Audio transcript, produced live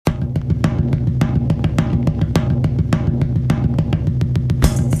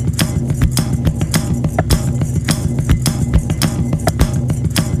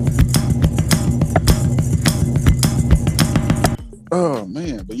Oh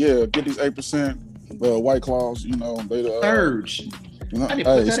man, but yeah, get these 8% White Claws. You know they Surge. I need to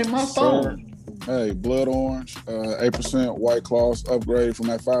put hey that in my sir, phone. hey blood orange, 8% White Claws upgrade from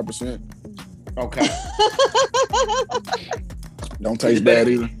that 5%. Okay. Don't taste bad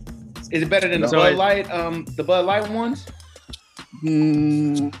either. Is it better than the Bud Light? The Bud Light ones?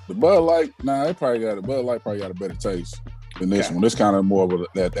 The Bud Light, the Bud Light probably got a better taste than this one. This kind of more of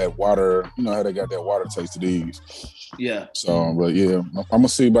that water. You know how they got that water taste to these. Yeah. So, but yeah, I'm gonna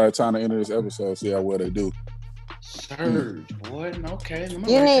see by the time the end of this episode, see how well they do. Surge, boy. Okay. You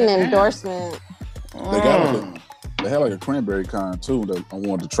need an endorsement. They had like a cranberry kind too that I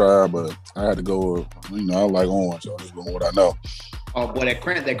wanted to try, but I had to go with, I like orange, so I just went with what I know. Oh boy, that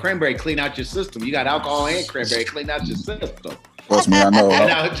cranberry clean out your system. You got alcohol and cranberry clean out your system. Trust me, I know.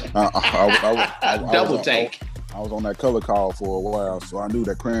 Double take. I was on that color call for a while, so I knew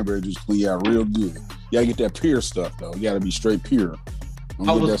that cranberry just clean out real good. You gotta get that pure stuff though. You gotta be straight pure.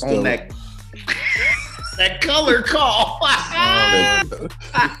 I was on that color call.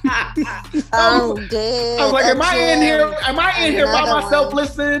 Oh, dude. I was like, am I in here by myself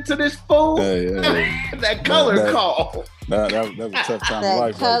listeling to this fool? That color call. That was a tough time of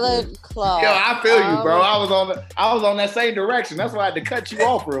life. Colored claw. Yo, I feel you, bro. I was on that same direction. That's why I had to cut you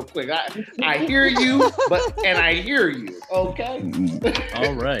off real quick. I hear you, and I hear you. Okay. Mm-hmm.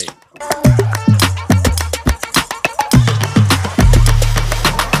 All right.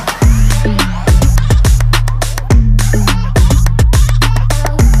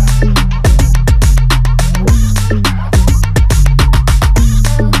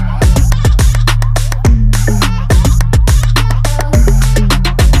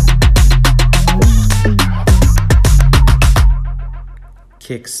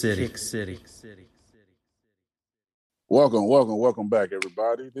 Kick City. Welcome back,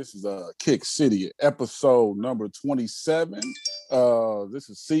 everybody. This is Kick City, episode number 27. This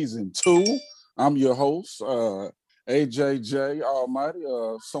is season 2. I'm your host, AJJ Almighty.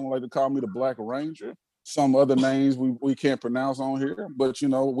 Someone like to call me the Black Ranger. Some other names we can't pronounce on here, but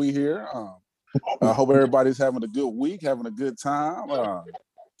we here. I hope everybody's having a good week, having a good time.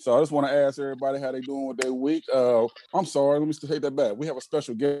 So I just want to ask everybody how they doing with their week. I'm sorry, let me take that back. We have a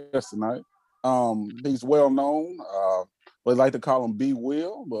special guest tonight. He's well known. We like to call him B.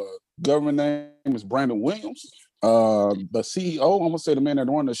 Will, but government name is Brandon Williams. The CEO, I'm gonna say the man that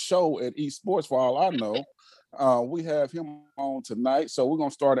runs the show at eSports for all I know. We have him on tonight, so we're gonna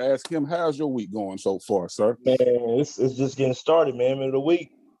start to ask him, how's your week going so far, sir? Man, it's just getting started, man. Middle of the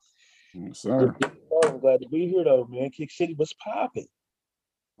week. Yes, sir. I'm glad to be here though, man. Kick City was popping.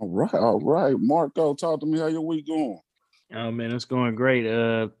 All right. Marco, talk to me how your week going. Oh man, it's going great.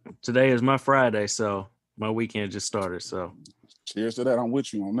 Today is my Friday, so my weekend just started. So cheers to that. I'm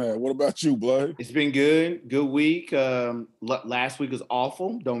with you on that. What about you, Blake? It's been good week. Last week was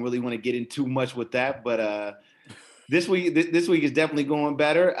awful. Don't really want to get in too much with that, but this week is definitely going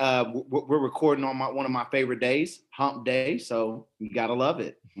better. We're recording on one of my favorite days, Hump Day, so you gotta love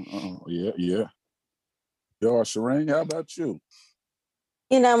it. Yeah. Yo, Shireen, how about you?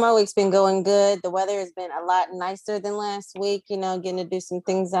 My week's been going good. The weather has been a lot nicer than last week, getting to do some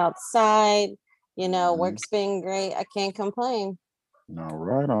things outside. Work's been great. I can't complain. All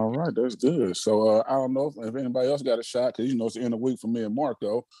right. That's good. So I don't know if anybody else got a shot, because it's the end of the week for me and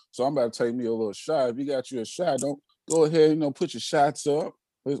Marco. So I'm about to take me a little shot. If you got you a shot, don't go ahead, put your shots up.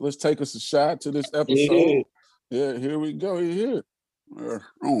 Let's take us a shot to this episode. Yeah, here we go. Here.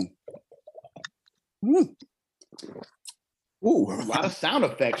 Ooh, a lot of sound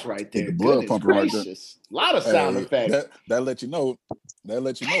effects right there. The blood pumping right there. A lot of sound effects. That let you know. We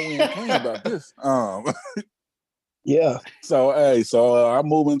ain't playing about this. Yeah. So I'm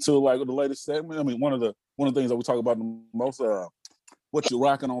moving to like the latest segment. I mean, one of the things that we talk about the most. What you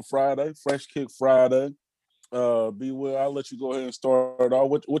rocking on Friday? Fresh Kick Friday. B. Will, I'll let you go ahead and start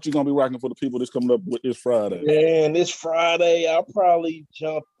off. What you gonna be rocking for the people that's coming up with this Friday? Man, this Friday I'll probably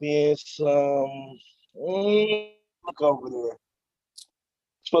jump in some. Look over there. It's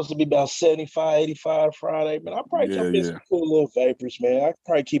supposed to be about 75, 85 Friday, but I'll probably jump in some cool little vapors, man. I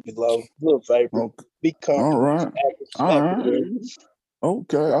probably keep it low, little vapor. Okay. Be comfortable. All right.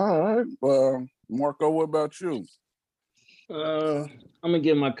 Okay. All right. Marco, what about you? I'm gonna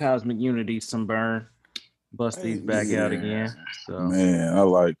give my Cosmic Unity some burn. Bust these back out again. So man, I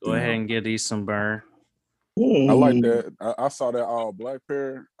like. Go ahead and give these some burn. I like that. I saw that all black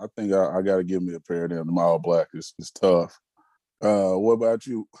pair. I think I got to give me a pair of them. The all black is tough. What about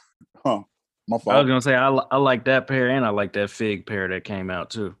you? My fault. I was gonna say I like that pair, and I like that fig pair that came out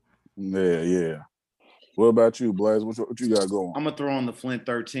too. Yeah. What about you, Blaze? What you got going? I'm gonna throw on the Flint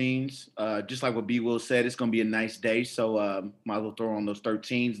 13s. Just like what B Will said, it's gonna be a nice day, so might as well throw on those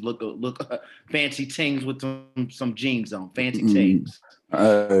 13s. Look, fancy tings with some jeans on. Fancy tings.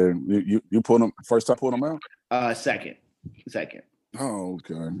 You put them first time put them out? Second. Oh,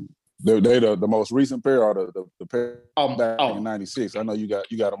 okay. They the most recent pair or the pair back in '96. I know you got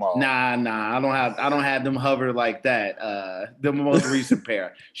them all. Nah. I don't have them hover like that. The most recent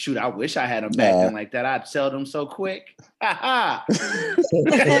pair. Shoot, I wish I had them back then like that. I'd sell them so quick.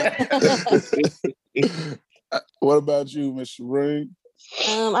 What about you, Miss Shereen?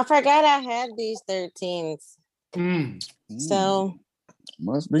 I forgot I had these 13s. So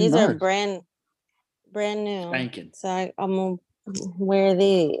must be these nice. are brand new. Spanking. So I'm gonna wear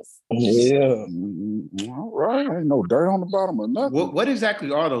these. Yeah. All right. Ain't no dirt on the bottom or nothing. What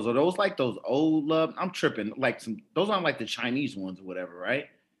exactly are those? Are those like those old I'm tripping. Like those aren't like the Chinese ones or whatever, right?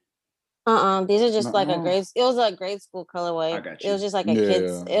 These are just like it was a grade school colorway. I got you. It was just like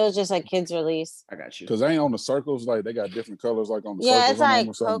a kids release. I got you. Because they ain't on the circles, like they got different colors like on the circles. Yeah, it's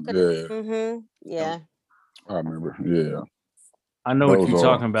like coconut. Yeah. Yeah. I remember. Yeah. I know what you're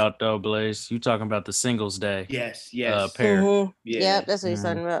talking about, though, Blaze. You talking about the Singles Day? Yes. Pair. Yeah. Yep, that's what he's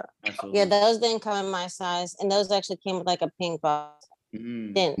talking about. Absolutely. Yeah, those didn't come in my size, and those actually came with like a pink box. I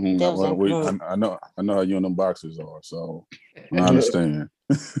know how you and them boxes are, so I understand.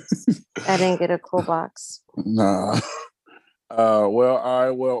 I didn't get a cool box. Nah. Well, all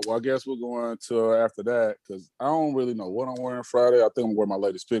right. Well, I guess we're going to after that because I don't really know what I'm wearing Friday. I think I'm gonna wear my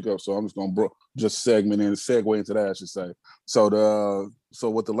latest pickup, so I'm just gonna segue into that, I should say. So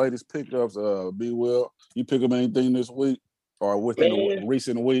with the latest pickups, B Will, you pick up anything this week or within the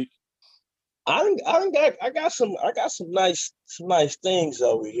recent week? I got some nice things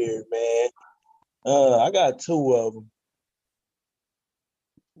over here, man. I got two of them.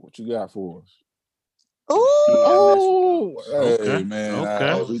 What you got for us? Ooh! Hey, man.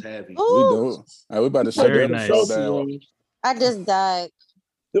 Okay. We do. We about to shut Very the show nice. down. I just died.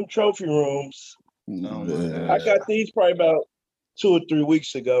 Them trophy rooms. Yeah. I got these probably about 2 or 3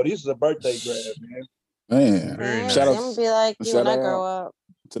 weeks ago. These is a birthday grab, man. Man, very nice. Shout out, I'm gonna be like you when I grow up.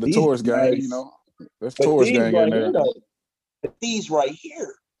 To the tourist gang, nice. There's tourist gang in there. These right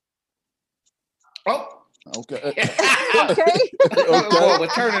here. Oh. Okay. Okay. Well, we're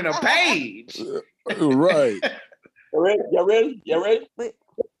turning a page. Right. Y'all ready? Wait.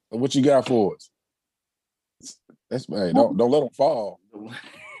 What you got for us? Don't let them fall.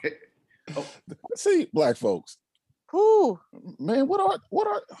 See, black folks. Who? Man, what are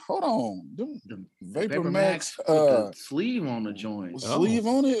hold on. The Vapor Max with the sleeve on the joint. Sleeve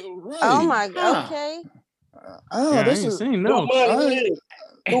on it? Right. Oh my god. Okay. This is seen no.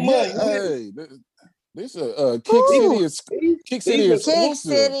 This is Kick City exclusive.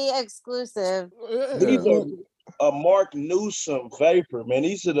 City exclusive. Yeah. These are a Mark Newsom vapor, man.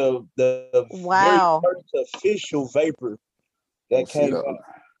 These are the wow. very first official vapor that came out.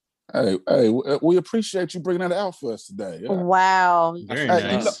 Hey, we appreciate you bringing that out for us today. Yeah. Wow. Very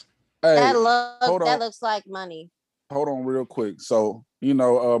nice. That looks like money. Hold on real quick. So,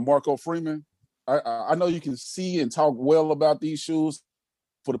 Marco Freeman, I know you can see and talk well about these shoes.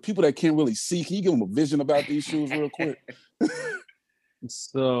 For the people that can't really see, can you give them a vision about these shoes real quick?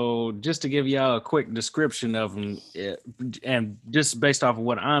 So just to give y'all a quick description of them, and just based off of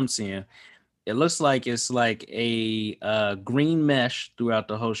what I'm seeing, it looks like it's like a green mesh throughout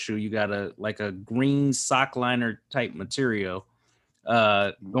the whole shoe. You got a green sock liner type material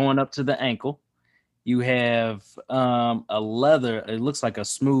going up to the ankle. You have a leather. It looks like a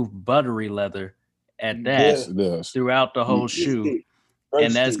smooth, buttery leather at that throughout the whole shoe.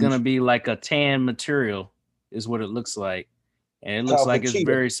 And that's going to be like a tan material is what it looks like. And it looks like it's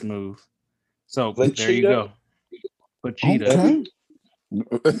very smooth. So there you go. Vachita.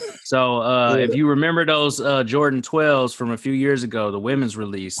 Okay. So if you remember those Jordan 12s from a few years ago, the women's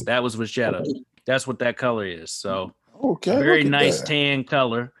release, that was Vachetta. That's what that color is. So very nice tan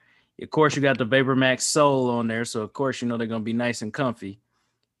color. Of course, you got the Vapor Max sole on there. So, of course, they're going to be nice and comfy.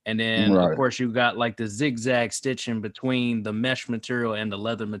 And then, of course, you got like the zigzag stitching between the mesh material and the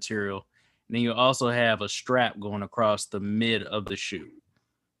leather material. And then you also have a strap going across the mid of the shoe.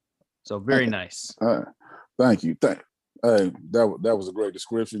 So very nice. Thank you. Hey, that was a great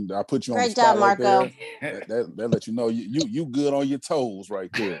description. I put you on great the spot job, Marco. Right there. That let you know you good on your toes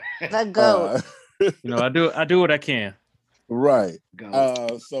right there. The goat. I do what I can. Right.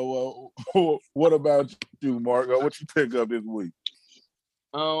 So what about you, Marco? What you pick up this week?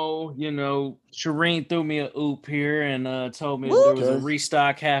 Oh, Shireen threw me a oop here and told me that there was a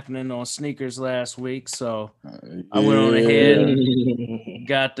restock happening on sneakers last week. So I went on ahead and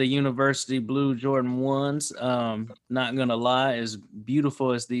got the University Blue Jordan 1s. Not going to lie, as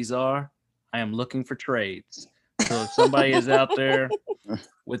beautiful as these are, I am looking for trades. So if somebody is out there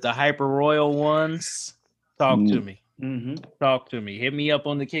with the Hyper Royal ones, talk to me. Mm-hmm. Talk to me. Hit me up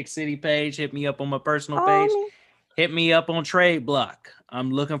on the Kick City page. Hit me up on my personal page. Hit me up on Trade Block.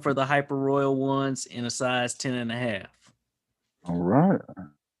 I'm looking for the Hyper Royal ones in a size 10.5. All right.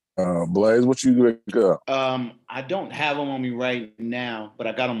 Blaze, what you got? I don't have them on me right now, but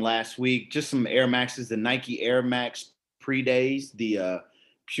I got them last week. Just some Air Maxes, the Nike Air Max pre-days, the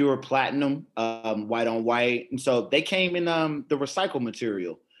pure platinum, white on white. And so they came in the recycled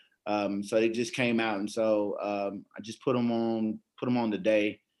material. So they just came out. And so I just put them on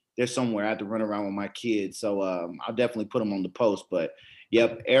today. They're somewhere. I have to run around with my kids. So I'll definitely put them on the post. But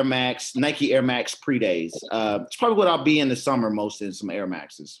yep, Air Max, Nike Air Max pre-days. It's probably what I'll be in the summer most, in some Air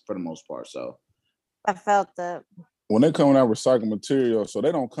Maxes for the most part. So I felt that. When they come out recycled material, so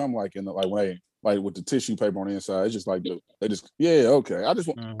they don't come like in the like with the tissue paper on the inside. It's just like okay. I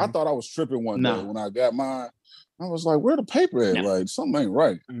thought I was tripping one day when I got mine. I was like, where the paper at? Like something ain't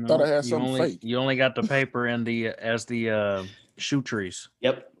right. Thought I had something fake. You only got the paper and as the shoe trees.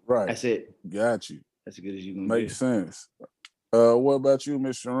 Yep. Right. That's it. Got you. That's as good as you can Makes sense. What about you,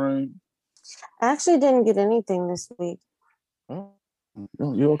 Miss Shireen? I actually didn't get anything this week. Oh,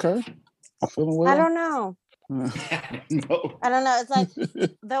 you okay? You feeling well? I don't know. No. I don't know. It's like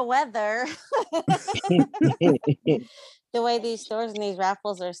the weather. The way these stores and these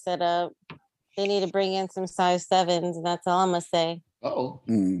raffles are set up, they need to bring in some size 7s, and that's all I'm gonna say. Oh.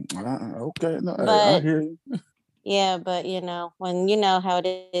 Okay. No, but I hear you. Yeah, but when you know how it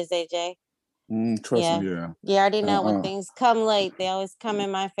is, AJ. Trust me, yeah. You already know when things come late, they always come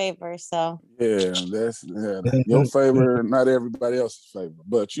in my favor. So that's your favor, not everybody else's favor.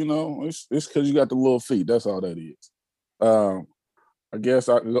 But it's because you got the little feet. That's all that is. I guess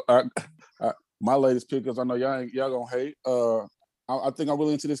I my latest pick, because I know y'all gonna hate. I think I'm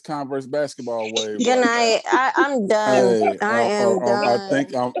really into this Converse basketball wave. Good night. I'm done. Hey, I am done.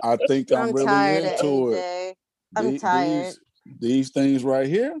 I think I'm really tired into it. I'm tired. These things right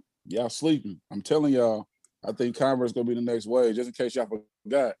here, y'all sleeping. I'm telling y'all, I think Converse gonna be the next wave. Just in case y'all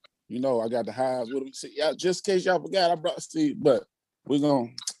forgot, I got the highs with them. See, just in case y'all forgot, I brought Steve. But these are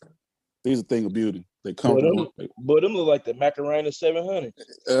a thing of beauty. They comfortable. But them look like the Macarena 700.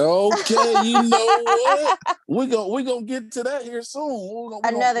 Okay, you know what? We gonna get to that here soon.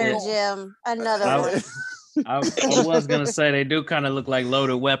 Another gym. Another one. I was gonna say they do kind of look like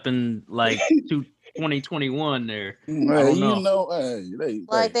Loaded Weapon, like 2021 there. Hey,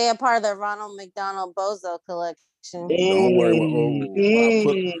 they are part of the Ronald McDonald Bozo collection. Don't worry.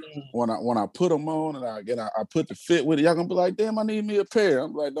 When I put them on and I put the fit with it, y'all gonna be like, damn, I need me a pair.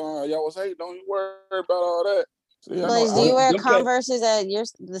 I'm like, no, y'all was hating. Don't you worry about all that. See, Blaze, do you wear Converses at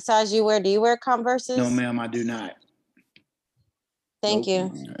the size you wear? Do you wear Converses? No, ma'am, I do not. Thank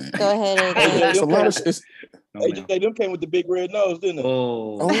you. Go ahead, AJ. It's a lot of shit. AJ, them came with the big red nose, didn't they?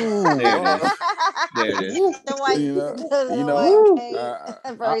 Oh, there it is. There it is. The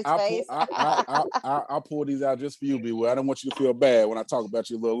white, I'll pull these out just for you, B. I don't want you to feel bad when I talk about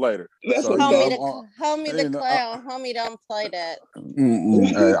you a little later. That's so, homie the clown. Homie don't play that.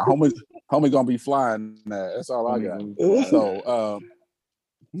 Homie gonna be flying that. That's all I got.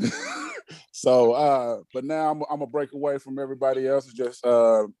 But now I'm gonna break away from everybody else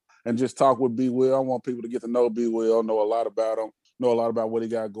and just talk with B. Will. I want people to get to know B. Will, know a lot about him, know a lot about what he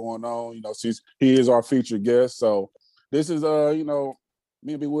got going on. Since he is our featured guest. So this is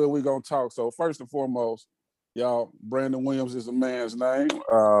me and B. Will, we're gonna talk. So first and foremost, y'all, Brandon Williams is a man's name.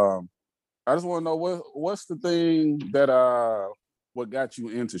 I just want to know what's the thing that what got you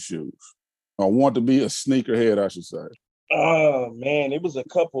into shoes? I want to be a sneakerhead, I should say. Oh man, it was a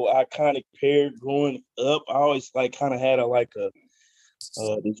couple iconic pairs growing up. I always kind of had a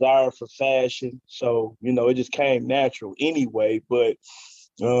desire for fashion, so it just came natural anyway. But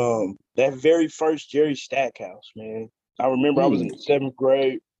that very first Jerry Stackhouse, man, I remember I was in the 7th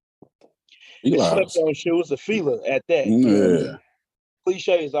grade. It slept on shoe. It was a Fila at that. Yeah.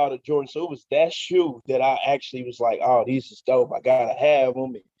 Cliche is all the Jordan, so it was that shoe that I actually was like, oh, these is dope. I gotta have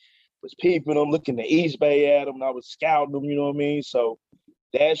them. And was peeping them, looking at East Bay at them, and I was scouting them. You know what I mean? So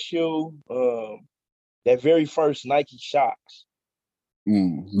that shoe, that very first Nike Shocks.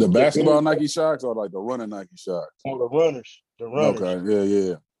 The basketball Nike Shocks or like the running Nike Shocks? Oh, the runners. Okay,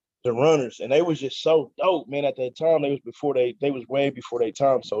 yeah. The runners, and they was just so dope, man. At that time, they was way before their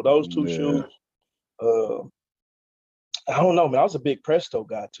time. So those two shoes, I don't know, man. I was a big Presto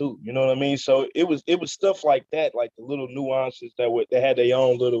guy too. You know what I mean? So it was stuff like that, like the little nuances that had their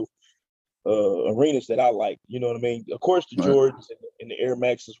own little arenas that I like. You know what I mean? Of course, the Right. Jordans and the Air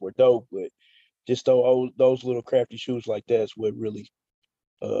Maxes were dope, but just those little crafty shoes like that is what really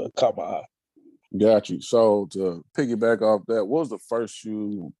caught my eye. Got you. So to piggyback off that, what was the first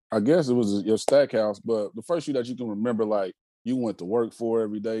shoe? I guess it was your Stackhouse, but the first shoe that you can remember, like you went to work for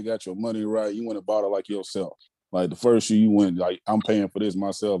every day, got your money right, you went and bought it like yourself. Like the first shoe you went, like I'm paying for this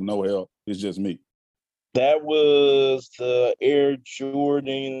myself, no help, it's just me. That was the Air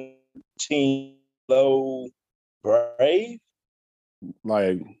Jordan Team Low Brave.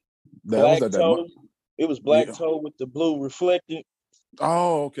 Like that was Black that toe. It was black yeah. toe with the blue reflected.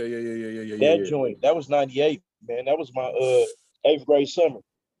 Oh, okay, yeah. That joint. That was 98, man. That was my 8th grade summer.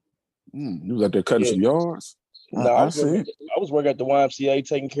 You was out there cutting Yeah. some yards. No, I see. I was working at the YMCA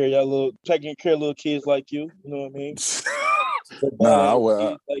taking care of little kids like you. You know what I mean? Nah, I,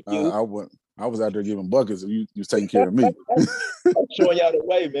 Kids like I, you. I, went, I was out there giving buckets, and you was taking care of me. I'm showing y'all the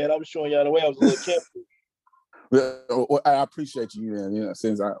way, man. I was showing y'all the way. I was a little careful. Well, I appreciate you, man. You know,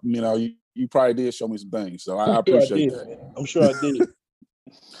 since you probably did show me some things, so I I'm sure I appreciate did, that. man. I'm sure I did.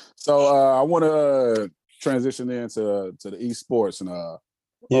 So I want to transition into the esports and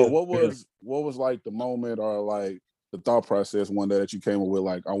what was like the moment or like the thought process one day that you came up with,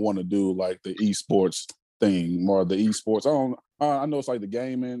 like I want to do like the esports thing, more the esports. I know it's like the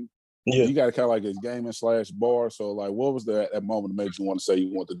gaming. Yeah. You got to kind of like it's gaming / bar. So like, what was that moment that made you want to say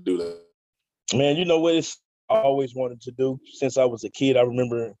you want to do that? Man, you know what it's always wanted to do since I was a kid. I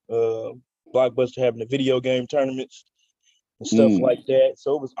remember Blockbuster having the video game tournaments and stuff like that.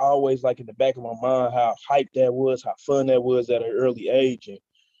 So it was always like in the back of my mind how hype that was, how fun that was at an early age. And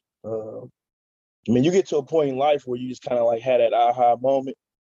I mean, you get to a point in life where you just kind of like had that aha moment.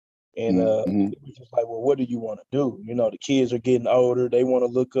 And it was just like, well, what do you want to do? You know, the kids are getting older. They want to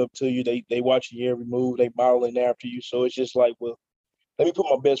look up to you. They watching you every move. They modeling after you. So it's just like, well, let me put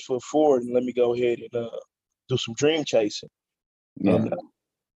my best foot forward and let me go ahead and do some dream chasing. Right. And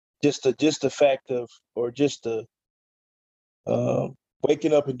just the fact of, or just the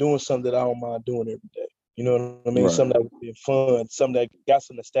waking up and doing something that I don't mind doing every day. You know what I mean? Right. Something that would be fun, something that got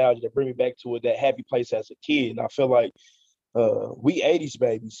some nostalgia that bring me back to that happy place as a kid. And I feel like we 80s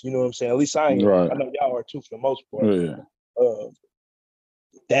babies, you know what I'm saying? At least I am. Right. I know y'all are too for the most part. Yeah.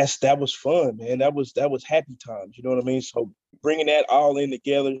 That was fun, man. That was happy times, you know what I mean? So bringing that all in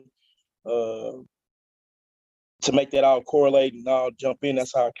together, to make that all correlate and all jump in,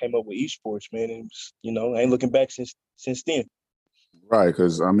 that's how I came up with esports, man. And I ain't looking back since then. Right,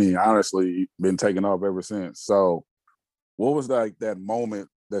 because I mean, honestly, been taking off ever since. So, what was like that moment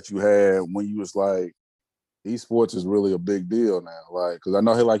that you had when you was like, esports is really a big deal now? Like, because I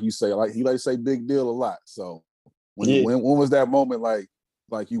know he like to say big deal a lot. So, when was that moment like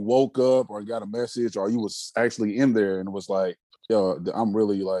you woke up or got a message or you was actually in there and it was like, yo, I'm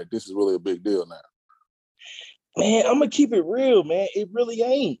really like this is really a big deal now. Man, I'm gonna keep it real, man. It really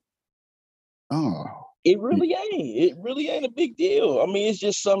ain't. Oh. It really ain't. It really ain't a big deal. I mean, it's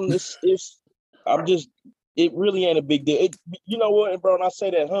just something. It really ain't a big deal. You know what, and bro, and I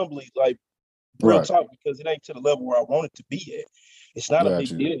say that humbly, like real talk, because it ain't to the level where I want it to be at. It's not a big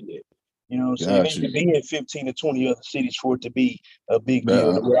deal yet. You know what I'm saying? It need to be in 15 to 20 other cities for it to be a big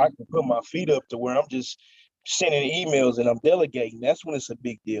deal. Where I can put my feet up to where I'm just sending emails and I'm delegating. That's when it's a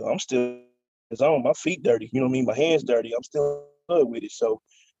big deal. I'm still on my feet dirty. You know what I mean? My hands dirty. I'm still good with it. So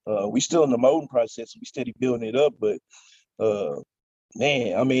we still in the molding process. We steady building it up, but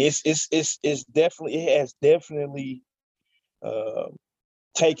man, I mean, it has definitely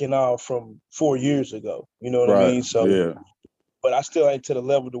taken off from 4 years ago. You know what I mean? So, but I still ain't to the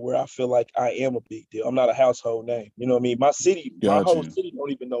level to where I feel like I am a big deal. I'm not a household name. You know what I mean? My whole city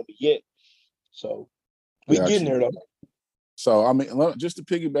don't even know me yet. So we getting there though. So I mean, just to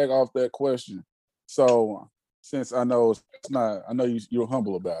piggyback off that question. So since I know I know you're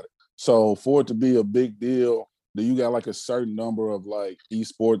humble about it. So for it to be a big deal, do you got like a certain number of like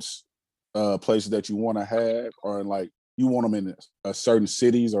esports places that you want to have, or like you want them in a certain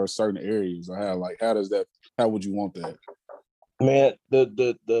cities or certain areas, or how would you want that? Man,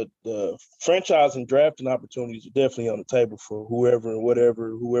 the franchise and drafting opportunities are definitely on the table for whoever want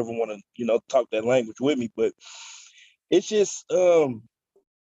to talk that language with me. But it's just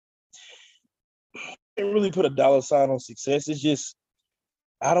can't really put a dollar sign on success. It's just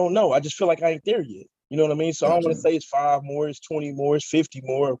I don't know. I just feel like I ain't there yet. You know what I mean? So I don't want to say it's 5 more, it's 20 more, it's 50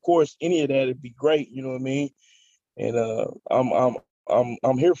 more. Of course, any of that would be great. You know what I mean? And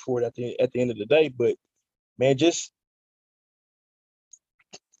I'm here for it at the end of the day. But man, just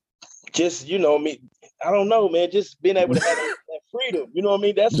just me, I don't know, man. Just being able to have that freedom. You know what I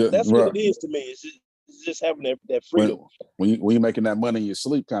mean? That's right. what it is to me. It's just having that freedom. When you making that money in your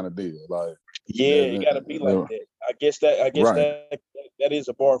sleep kind of deal, like it got to be like that. I guess that is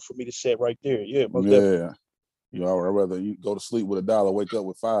a bar for me to set right there. Yeah, most definitely. I'd rather you go to sleep with $1, wake up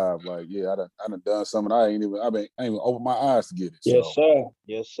with $5. Like, I done something I ain't even opened my eyes to get it. Yes, sir.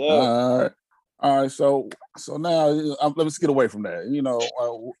 Yes, sir. All right. So now let's get away from that.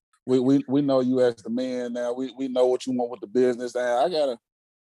 We know you as the man now. We know what you want with the business. And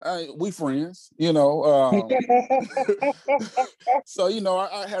we friends. So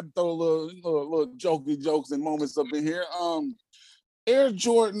I had to throw a little jokes and moments up in here. Air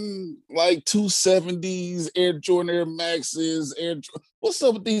Jordan, like 270s, Air Jordan Air Maxes, what's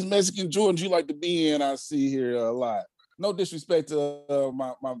up with these Mexican Jordans you like to be in? I see here a lot. No disrespect to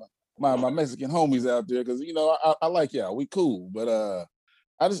my Mexican homies out there, because I like y'all. We cool, but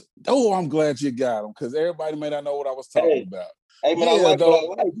I'm glad you got them, because everybody may not know what I was talking about. Hey man, I like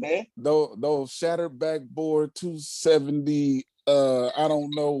what I like, man. Those shattered backboard 270. I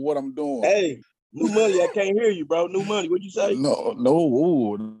don't know what I'm doing. Hey. New money, I can't hear you, bro. New money, what'd you say? No.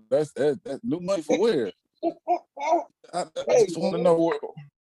 Ooh, that's new money for where? I just want to know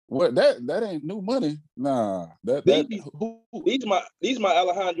what that ain't new money. Nah, these my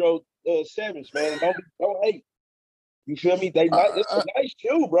Alejandro sevens, man. Don't hate. You feel me? It's a nice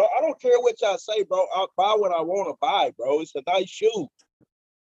shoe, bro. I don't care what y'all say, bro. I'll buy what I want to buy, bro. It's a nice shoe.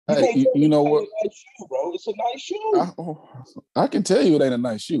 You know what? It's a nice shoe, bro. It's a nice shoe. I can tell you it ain't a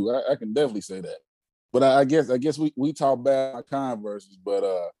nice shoe. I can definitely say that. But I guess we talk bad Converses.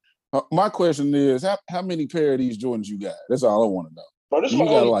 But my question is, how many pair of these Jordans you got? That's all I want to know. Bro, this is my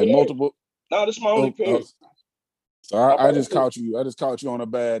only pair. Multiple. No, this is my only pair. So I just caught you. I just caught you on a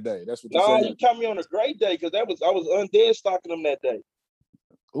bad day. That's what you're saying. No, you caught me on a great day, because I was undead stocking them that day.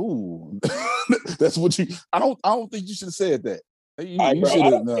 Ooh, that's what you. I don't think you should have said that. You should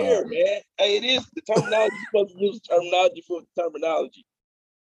have. Care, man. Hey, it is the terminology. You're supposed to use terminology for terminology.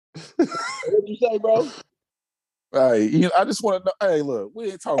 What'd you say, bro? Hey, I just want to know. Hey, look,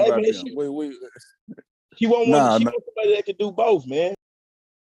 we ain't talking about them. She won't want somebody that can do both, man.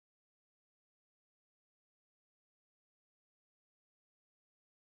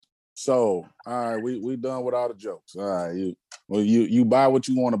 So, all right, we done with all the jokes. All right, you buy what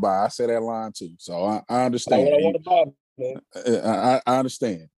you want to buy. I say that line too. So I understand. I want to buy, man. I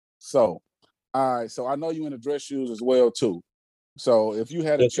understand. So, all right. So I know you into dress shoes as well too. So if you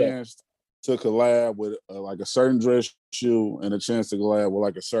had a chance to collab with like a certain dress shoe and a chance to collab with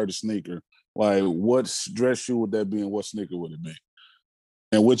like a certain sneaker, like what dress shoe would that be and what sneaker would it be?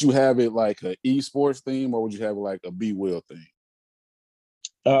 And would you have it like an esports theme, or would you have it like a B Will theme?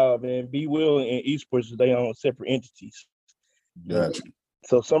 Man, B Will and esports, they own separate entities. Gotcha.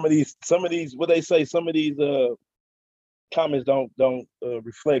 So some of these, what they say, some of these comments don't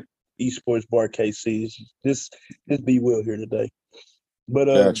reflect esports bar KC. This B Will here today. But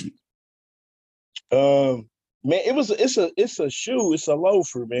gotcha. Man, it's a shoe. It's a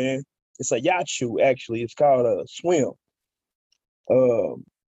loafer, man. It's a yacht shoe, actually. It's called a Swim.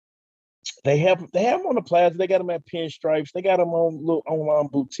 They have them on the plaza. They got them at Pinstripes. They got them on little online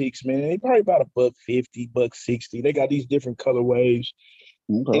boutiques, man. They probably about $150, $160. They got these different colorways.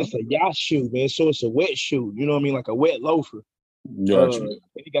 Okay. And it's a yacht shoe, man. So it's a wet shoe. You know what I mean? Like a wet loafer. Gotcha.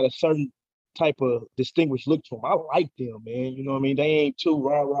 They got a certain type of distinguished look to them. I like them, man. You know what I mean? They ain't too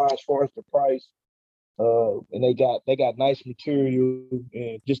rah-rah as far as the price. And they got nice material,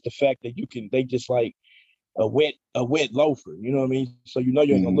 and just the fact that they just like a wet loafer, you know what I mean? So you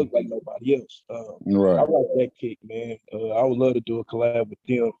ain't gonna look like nobody else. Right. I like that kick, man. I would love to do a collab with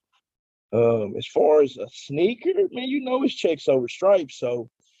them. As far as a sneaker, man, it's checks over stripes. So,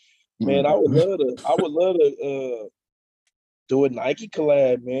 man, I would love to do a Nike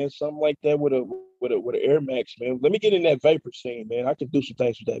collab, man. Something like that with an Air Max, man. Let me get in that vapor scene, man. I can do some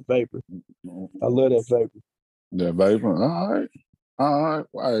things with that vapor. I love that vapor. That vapor. All right. All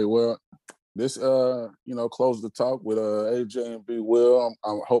right. Well, this close the talk with AJ and B Will.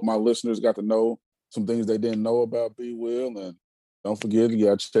 I hope my listeners got to know some things they didn't know about B Will, and don't forget, you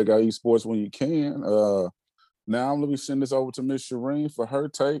got to check out esports when you can. Now I'm gonna send this over to Miss Shireen for her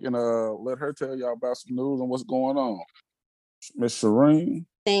take, and let her tell y'all about some news and what's going on. Miss Shireen.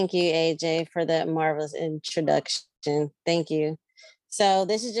 Thank you, AJ, for that marvelous introduction. Thank you. So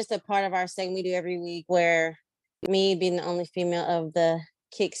this is just a part of our segment we do every week, where me being the only female of the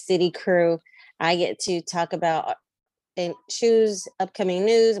Kick City crew, I get to talk about and choose upcoming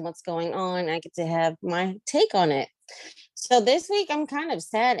news and what's going on. I get to have my take on it. So this week I'm kind of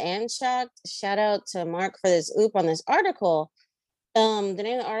sad and shocked. Shout out to Mark for this oop on this article. The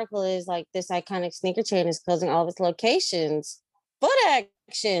name of the article is like this iconic sneaker chain is closing all of its locations. Foot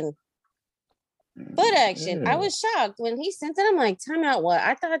action. Foot action. I was shocked when he sent it. I'm like, time out. What?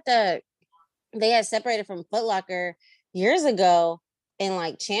 I thought that they had separated from Foot Locker years ago, and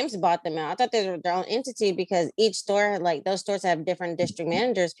like Champs bought them out. I thought they were their own entity because each store, like those stores, have different district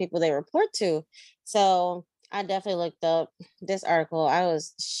managers, people they report to. So I definitely looked up this article. I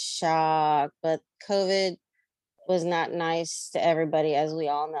was shocked, but COVID was not nice to everybody, as we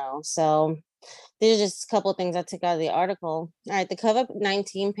all know. So these are just a couple of things I took out of the article. All right, the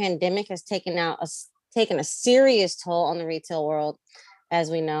COVID-19 pandemic has taken a serious toll on the retail world. As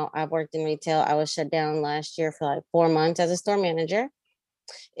we know, I've worked in retail. I was shut down last year for like 4 months as a store manager.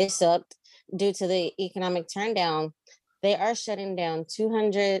 It sucked due to the economic turndown. They are shutting down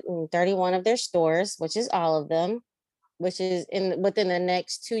 231 of their stores, which is all of them, which is within the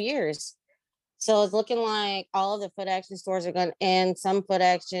next 2 years. So it's looking like all of the Foot Action stores are going to end. Some Foot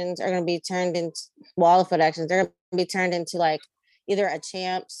Actions are going to be turned into, well, all the Foot Actions, they're going to be turned into like either a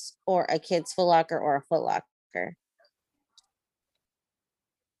Champs or a Kids Foot Locker or a Foot Locker.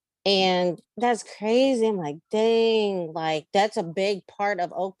 And that's crazy. I'm like, dang, like that's a big part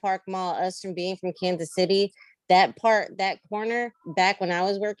of Oak Park Mall, us from being from Kansas City. That corner, back when I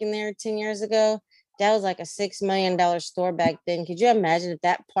was working there 10 years ago, that was like a $6 million store back then. Could you imagine if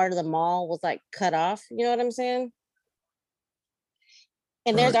that part of the mall was like cut off? You know what I'm saying?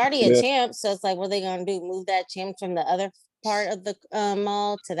 And there's already a Champs, so it's like, what are they gonna do? Move that Champs from the other part of the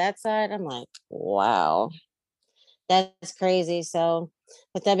mall to that side? I'm like, wow, that's crazy. So,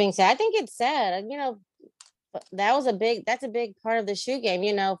 with that being said, I think it's sad. You know, that's a big part of the shoe game.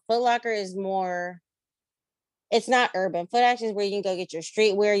 You know, Foot Locker is more. It's not urban. Foot Action is where you can go get your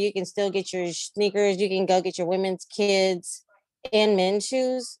streetwear. You can still get your sneakers. You can go get your women's, kids, and men's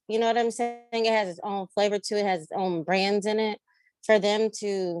shoes. You know what I'm saying? It has its own flavor to it. Has its own brands in it. For them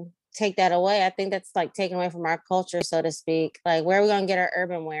to take that away, I think that's like taken away from our culture, so to speak. Like, where are we gonna get our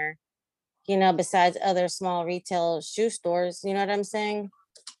urban wear? You know, besides other small retail shoe stores. You know what I'm saying?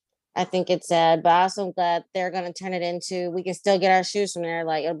 I think it's sad, but I'm also glad they're going to turn it into, we can still get our shoes from there.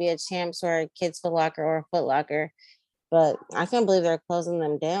 Like it'll be a Champs or a Kids Foot Locker or a Foot Locker. But I can't believe they're closing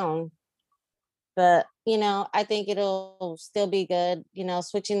them down. But, you know, I think it'll still be good. You know,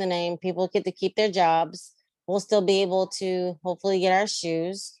 switching the name, people get to keep their jobs. We'll still be able to hopefully get our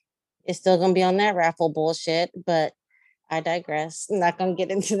shoes. It's still going to be on that raffle bullshit, but I digress. I'm not going to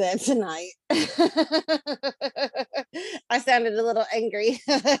get into that tonight. I sounded a little angry.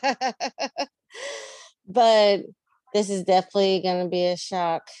 But this is definitely going to be a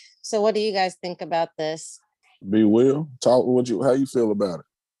shock. So what do you guys think about this? Be Will, talk how you feel about it.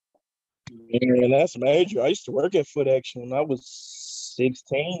 Man, that's major. I used to work at Foot Action when I was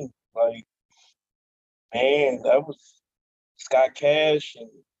 16. Like, man, that was Scott Cash and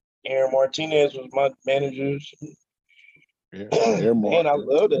Aaron Martinez was my managers. Yeah, man, I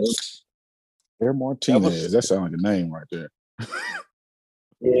love that. Aaron Martinez. That sounds like a name right there.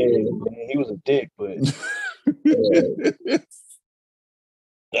 Yeah, man, he was a dick, but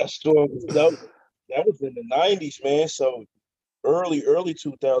that store that was in the 90s, man. So early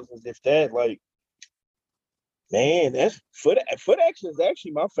 2000s, if that, like, man, that's Foot Action is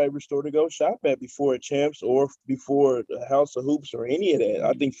actually my favorite store to go shop at before a Champs or before the House of Hoops or any of that.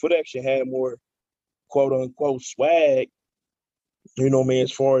 I think Foot Action had more quote unquote swag, you know, man,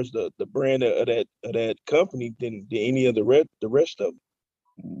 as far as the brand of that company than any of the rest of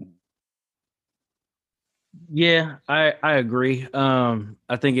them. Yeah, I agree.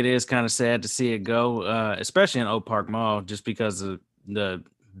 I think it is kind of sad to see it go, especially in Oak Park Mall, just because of the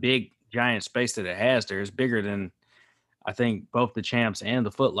big giant space that it has there. It's bigger than, I think, both the Champs and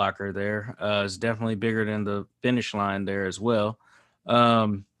the Foot Locker there. It's definitely bigger than the Finish Line there as well.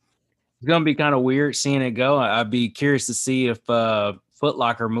 It's gonna be kind of weird seeing it go. I'd be curious to see if Foot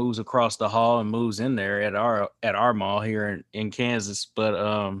Locker moves across the hall and moves in there at our mall here in Kansas,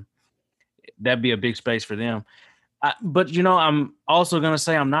 but that'd be a big space for them. But you know, I'm also gonna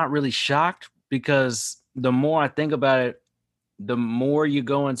say I'm not really shocked, because the more I think about it, the more you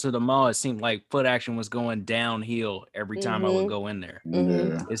go into the mall, it seemed like Foot Action was going downhill every time I would go in there.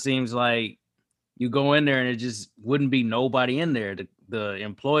 Yeah. It seems like you go in there and it just wouldn't be nobody in there. The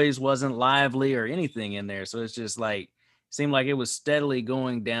employees wasn't lively or anything in there. So it's just like, seemed like it was steadily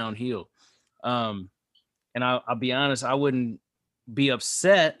going downhill. And I'll be honest, I wouldn't be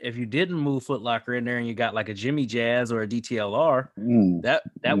upset if you didn't move Foot Locker in there and you got like a Jimmy Jazz or a DTLR.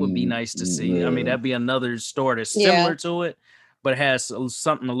 That would be nice to see. Yeah. I mean, that'd be another store that's similar to it, but has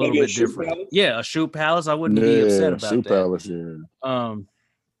something a little bit different. Yeah, a Shoe Palace. I wouldn't be upset about Shoe that. Palace, yeah.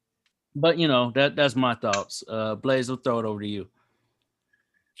 But you know, that's my thoughts. Blaze, will throw it over to you.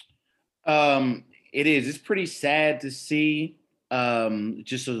 It is. It's pretty sad to see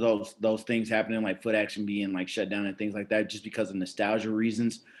just so those things happening, like Foot Action being like shut down and things like that, just because of nostalgia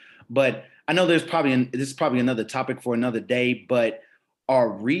reasons. But I know this is probably another topic for another day. But are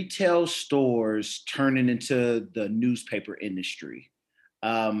retail stores turning into the newspaper industry?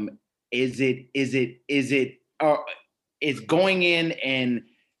 Um, is going in and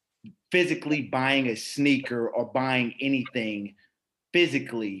physically buying a sneaker or buying anything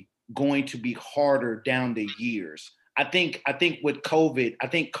physically going to be harder down the years? I think what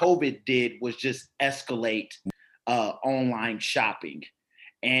COVID did was just escalate online shopping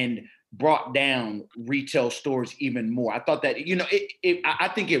and brought down retail stores even more. I thought that, I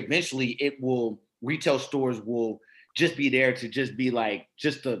think eventually retail stores will just be there to just be like,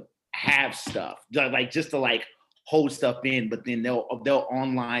 just to have stuff, like just to like hold stuff in, but then they'll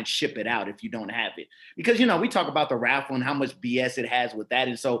online ship it out if you don't have it. Because, we talk about the raffle and how much BS it has with that.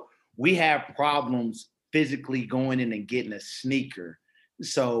 And so we have problems physically going in and getting a sneaker.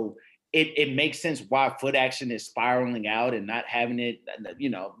 So it makes sense why Foot Action is spiraling out and not having it,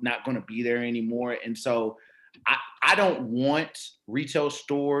 not going to be there anymore. And so I don't want retail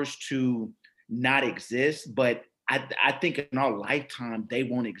stores to not exist, but I think in our lifetime, they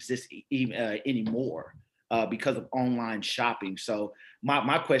won't exist anymore because of online shopping. So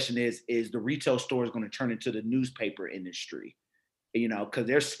my question is the retail store is going to turn into the newspaper industry? Because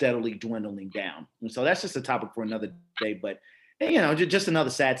they're steadily dwindling down. And so that's just a topic for another day. But, just another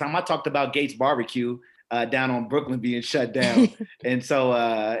sad time. I talked about Gates Barbecue down on Brooklyn being shut down. And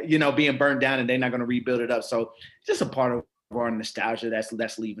so, being burned down and they're not going to rebuild it up. So just a part of our nostalgia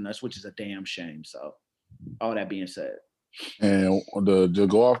that's leaving us, which is a damn shame. So all that being said. And to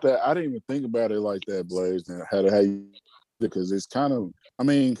go off that, I didn't even think about it like that, Blaze, and how you, because it's kind of,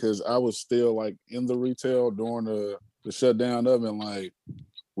 because I was still like in the retail during the shutdown of it, like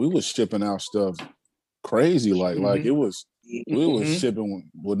we was shipping out stuff crazy, like it was, we was shipping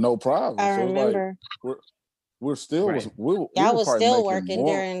with no problem. I remember. Like we're still right. we was still working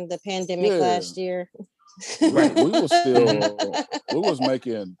more during the pandemic last year. Right, we was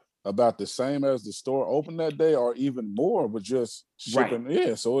making about the same as the store opened that day, or even more, but just shipping. Right.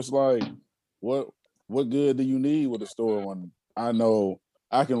 Yeah, so it's like, what good do you need with a store when I know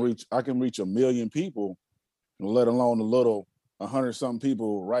I can reach 1 million people, let alone a little 100 something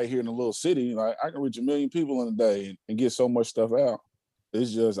people right here in a little city. Like I can reach 1 million people in a day and get so much stuff out.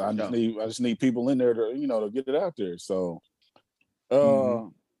 It's just I just need people in there to to get it out there. So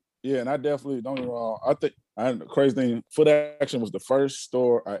yeah, and I definitely don't get me wrong. I think the crazy thing, Foot Action was the first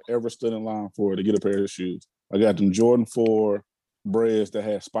store I ever stood in line for to get a pair of shoes. I got them Jordan 4 breads that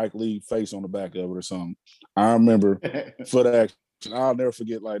had Spike Lee face on the back of it or something. I remember Foot Action. I'll never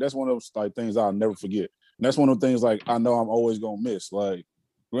forget. Like that's one of those like things I'll never forget. And that's one of the things like I know I'm always gonna miss. Like,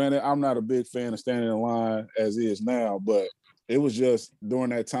 granted, I'm not a big fan of standing in line as is now, but it was just during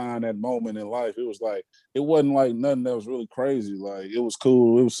that time, that moment in life, it was like, it wasn't like nothing that was really crazy. Like it was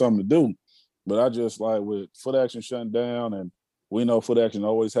cool. It was something to do. But I just like with Foot Action shutting down, and we know Foot Action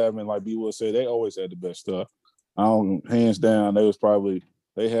always having, like B Will say, they always had the best stuff. Hands down,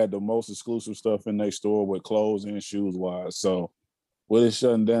 they had the most exclusive stuff in their store with clothes and shoes wise. So with it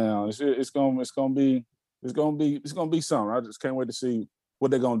shutting down, it's gonna be something. I just can't wait to see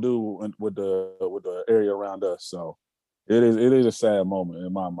what they're gonna do with the area around us. So it is a sad moment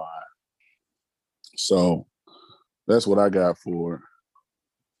in my mind. So that's what I got for it.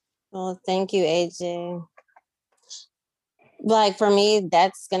 Well, thank you, AJ. Like for me,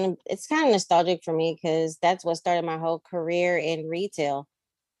 it's kind of nostalgic for me because that's what started my whole career in retail.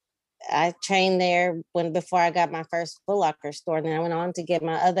 I trained there before I got my first Foot Locker store, and then I went on to get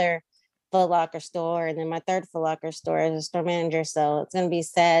my other Foot Locker store, and then my third Foot Locker store as a store manager. So it's gonna be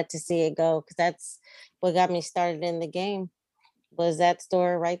sad to see it go because that's what got me started in the game. Was that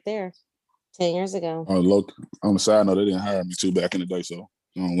store right there 10 years ago. Look, on the side note, they didn't hire me too back in the day, so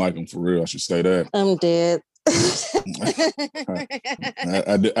I don't like them for real. I should say that. I'm dead.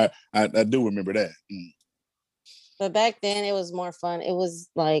 I do remember that. But back then it was more fun. It was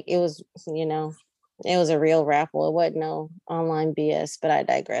it was a real raffle. It wasn't no online BS, but I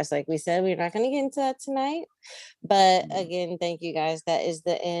digress. Like we said, we're not going to get into that tonight. But again, thank you guys. That is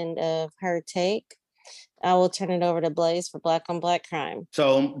the end of her take. I will turn it over to Blaze for Black on Black Crime.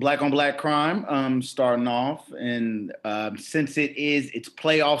 So Black on Black Crime, starting off, and since it's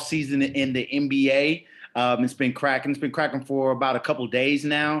playoff season in the NBA, it's been cracking. It's been cracking for about a couple of days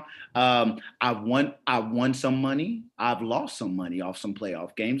now. I won some money. I've lost some money off some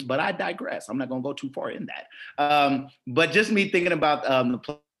playoff games, but I digress. I'm not going to go too far in that. But just me thinking about the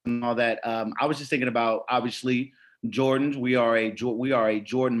play and all that, I was just thinking about, obviously, Jordans. We are a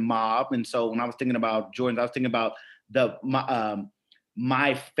Jordan mob, and so when I was thinking about Jordans, I was thinking about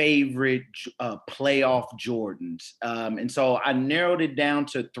my favorite playoff Jordans, and so I narrowed it down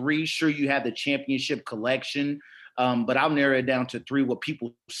to three. Sure, you have the championship collection, but I'll narrow it down to three. What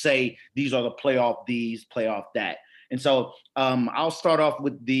people say these are the playoff these, playoff that. And so I'll start off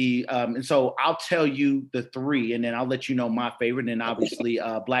with and so I'll tell you the three, and then I'll let you know my favorite, and then obviously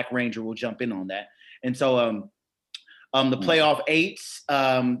Black Ranger will jump in on that. And so the playoff eights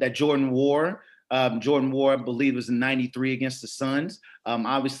that Jordan wore, I believe, was in '93 against the Suns.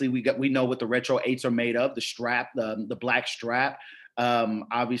 Obviously, we know what the retro eights are made of: the strap, the black strap.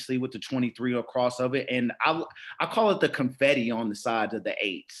 Obviously with the 23 across of it, and I call it the confetti on the sides of the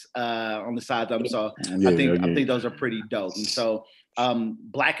eights, on the sides of them. So I think those are pretty dope. And so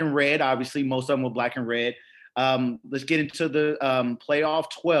black and red, obviously most of them were black and red. Let's get into the playoff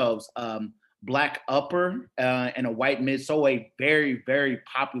 12s. Black upper and a white midsole, a very, very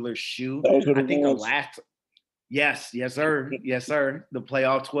popular shoe. I think the last, yes, sir. The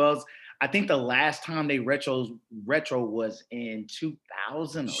playoff 12s. I think the last time they retro was in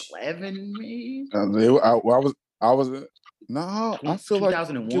 2011, maybe. I feel like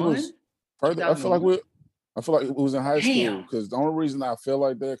 2001. Further, I feel like it was in high school, because the only reason I feel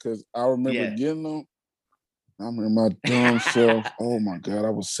like that, because I remember getting them. I remember my dumb self. Oh my God,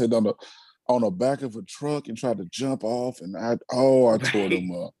 I was sitting on the back of a truck and tried to jump off, and I tore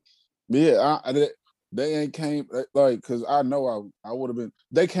them up. Yeah, they ain't came like, because I know I would have been.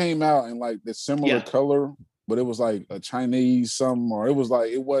 They came out in like the similar color, but it was like a Chinese something, or it was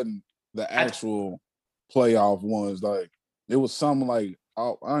like it wasn't the actual playoff ones. Like it was some like I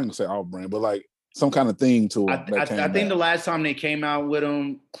ain't gonna say off brand, but like some kind of theme to it. I think the last time they came out with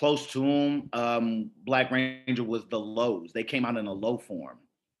them, close to them, Black Ranger was the lows. They came out in a low form.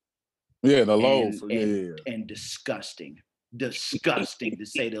 Yeah, the low. And disgusting to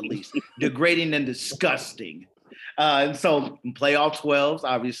say the least. Degrading and disgusting. And so playoff 12s,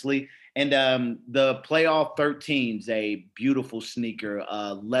 obviously, and the playoff 13s, a beautiful sneaker,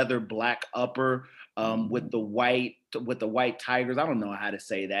 leather black upper with the white tigers. I don't know how to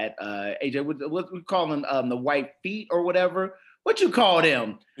say that. AJ, what we call them? The white feet or whatever. What you call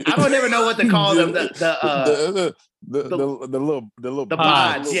them? I don't ever know what to call them. The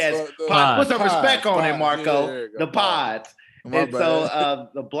pods. Yes, pods. Put some respect on it, Marco. Yeah, the pods. And so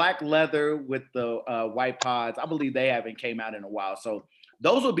the black leather with the white pods, I believe they haven't came out in a while. So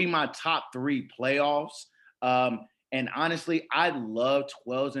those would be my top three playoffs. And honestly, I love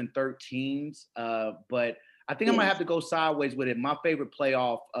 12s and 13s, but I think I might have to go sideways with it. My favorite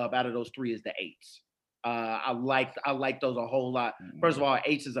playoff out of those three is the eights. I like those a whole lot. First of all,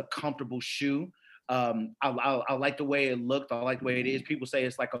 eights is a comfortable shoe. I like the way it looked. I like the way it is. People say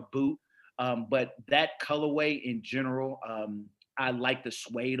it's like a boot. But that colorway in general, I like the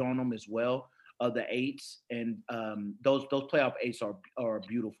suede on them as well, the eights. And those playoff eights are a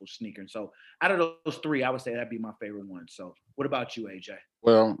beautiful sneaker. And so out of those three, I would say that'd be my favorite one. So what about you, AJ?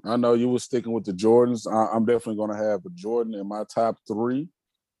 Well, I know you were sticking with the Jordans. I'm definitely going to have a Jordan in my top three,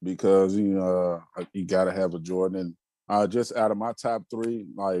 because you got to have a Jordan. And just out of my top three,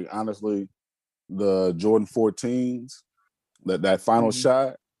 like honestly, the Jordan 14s, that final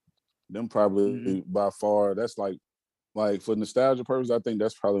shot, them probably by far, that's like for nostalgia purposes, I think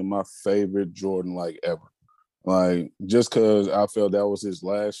that's probably my favorite Jordan like ever. Like just because I felt that was his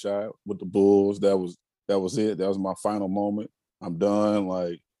last shot with the Bulls. That was it. That was my final moment. I'm done.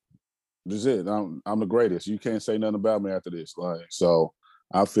 Like this is it. I'm the greatest. You can't say nothing about me after this. Like so.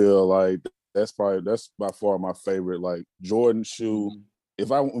 I feel like that's by far my favorite like Jordan shoe. If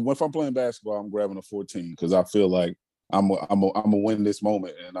I'm playing basketball, I'm grabbing a 14, because I feel like I'm gonna win this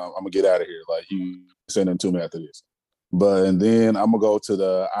moment, and I'm gonna get out of here. Like you send them to me after this. And then I'm gonna go to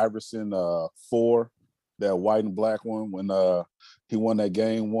the Iverson 4, that white and black one, when he won that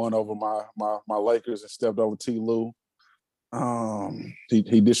game 1 over my Lakers and stepped over T. Lue.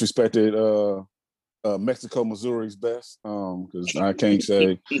 He disrespected Mexico, Missouri's best, because I can't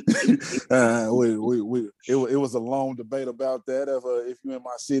say it was a long debate about that. If you're in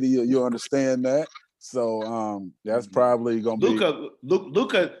my city, you'll understand that. So that's probably gonna be Luka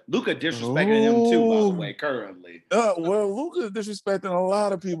disrespecting him too, by the way, currently. Well, Luka's disrespecting a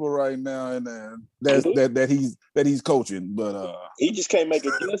lot of people right now, and that he's coaching, but he just can't make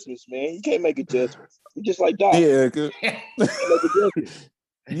adjustments, man. He can't make adjustments. He's just like Doc. Yeah,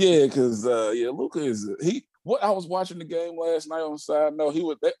 yeah, because Luka is What I was watching the game last night on side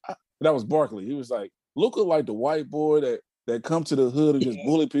note, that was Barkley. He was like, Luka like the white boy that come to the hood and just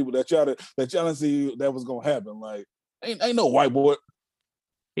bully people that y'all didn't see that was gonna happen. Like ain't no white boy.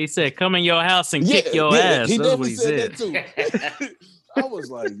 He said, "Come in your house and kick your ass." He That's what definitely he said said. that too. I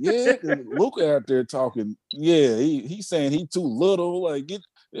was like, yeah, because Luka out there talking. Yeah, he's saying he too little. Like,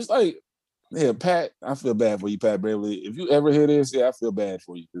 it's like, yeah, Pat. I feel bad for you, Pat Beverly. If you ever hear this, yeah, I feel bad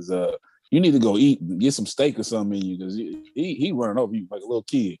for you because you need to go eat and get some steak or something in you because he running over you like a little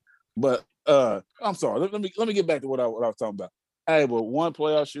kid. But I'm sorry. Let me get back to what I was talking about. Hey, but one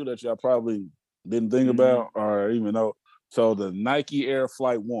playoff shoe that y'all probably didn't think about or even know. So the Nike Air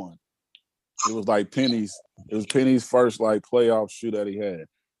Flight 1. It was like Penny's. It was Penny's first like playoff shoe that he had.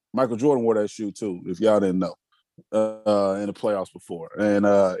 Michael Jordan wore that shoe too, if y'all didn't know, in the playoffs before. And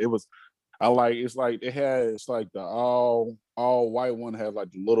it was, it's like the all white one had like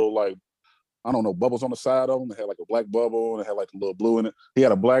the little like, I don't know, bubbles on the side of them. It had like a black bubble and it had like a little blue in it. He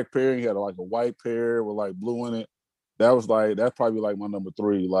had a black pair. He had like a white pair with like blue in it. That's probably like my number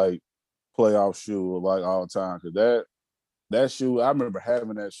 3 like playoff shoe of like all time because that shoe, I remember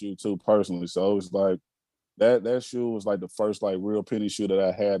having that shoe too personally. So it was like that shoe was like the first like real penny shoe that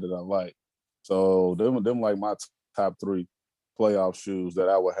I had that I liked. So them like my top 3 playoff shoes that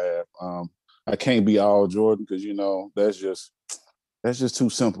I would have. I can't be all Jordan because that's just too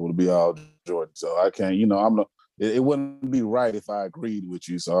simple to be all Jordan. So I can't, it wouldn't be right if I agreed with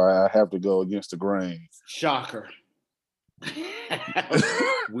you. So I have to go against the grain. Shocker.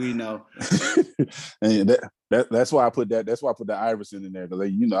 We know. And that's why I put that. That's why I put the Iverson in there because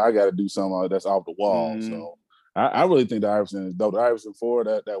I got to do something that's off the wall. So I really think the Iverson is dope. The Iverson 4,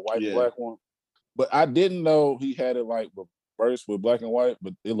 that white and black one. But I didn't know he had it like reversed with black and white,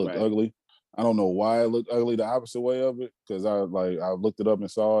 but it looked ugly. I don't know why it looked ugly the opposite way of it because I looked it up and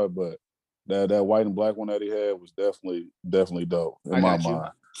saw it, but that white and black one that he had was definitely dope in my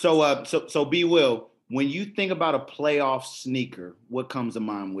mind. So B Will, when you think about a playoff sneaker, what comes to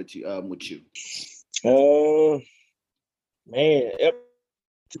mind with you? Man,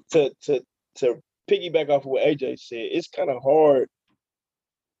 to piggyback off of what AJ said, it's kind of hard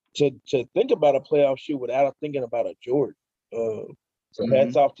to think about a playoff shoe without thinking about a Jordan. So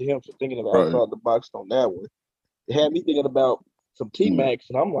hats off to him for thinking outside the box on that one. It had me thinking about some T-Macs,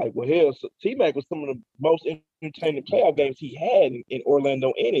 and I'm like, well, hell, so T-Mac was some of the most entertaining playoff games he had in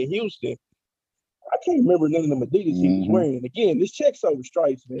Orlando and in Houston. I can't remember none of them Adidas he was wearing. And again, this checks over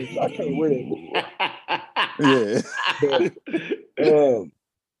stripes, man, so I can't wear that anymore. But,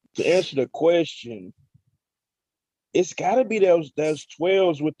 to answer the question, it's got to be those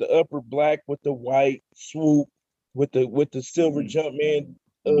 12s with the upper black with the white swoop with the silver Jumpman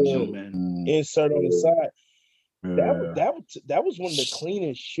insert on the side. That was one of the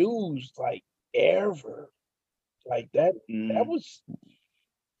cleanest shoes like ever. Like that was.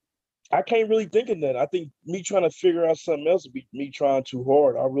 I can't really think of that. I think me trying to figure out something else would be me trying too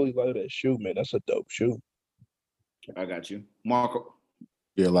hard. I really love that shoe, man. That's a dope shoe. I got you, Marco.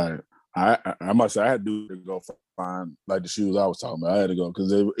 Yeah, like I must say I had to go find like the shoes I was talking about. I had to go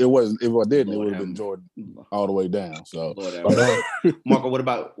because it wasn't. If I didn't, it would have been Jordan all the way down. So, Marco, what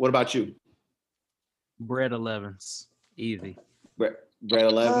about you? Bread 11s, easy. Bread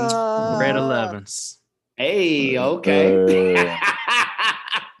 11s. Bread 11s. Hey, okay.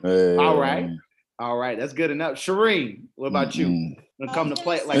 All right. That's good enough. Shireen, what about you? When it comes to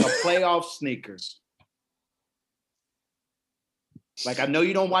play like a playoff sneaker. Like I know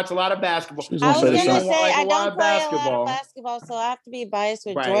you don't watch a lot of basketball. I was gonna say I don't play a lot of basketball, so I have to be biased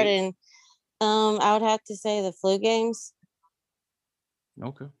with Jordan. I would have to say the flu games.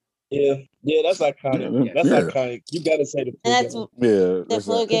 Okay. Yeah, that's iconic. That's iconic. You gotta say the flu games. The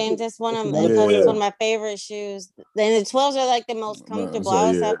flu games. That's one of my favorite shoes. And the 12s are like the most comfortable. I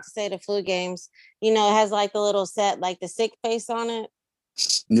always have to say the flu games. It has like the little set, like the sick face on it.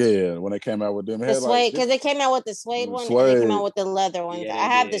 Yeah, when they came out with them, the suede, because they came out with the suede one and they came out with the leather ones. I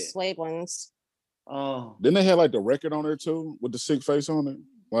have the suede ones. Oh, then they had like the record on there too with the sick face on it.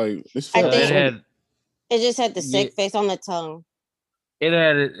 Like I think it just had the sick face on the tongue. It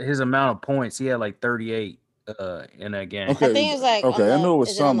had his amount of points. He had like 38 in that game. Okay. I think it was like I knew it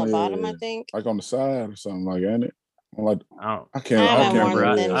was something on the bottom. I think like on the side or something like that. Ain't it? Like I can't remember.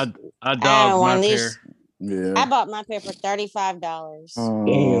 I dogged my pair. Yeah, I bought my pair for $35.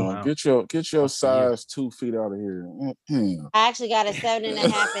 Damn! Get your size 2 feet out of here. Damn. I actually got a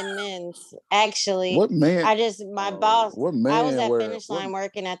 7.5 in men's. Actually, what man? My boss. What man? I was at Finish Line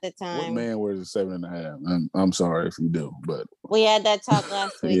working at the time. What man wears a 7.5? I'm sorry if you do, but we had that talk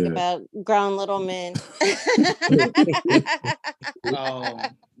last week about grown little men. Oh,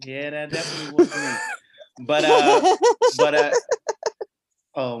 yeah, that definitely was me. But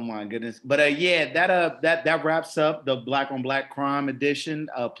oh my goodness. But that wraps up the Black on Black Crime edition,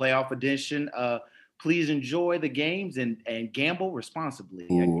 playoff edition. Please enjoy the games and gamble responsibly.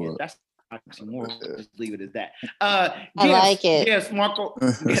 That's more. Just leave it as that. I like it. Yes, Marco.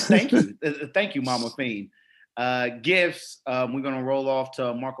 Thank you. Thank you, Mama Fiend. Gifts. We're going to roll off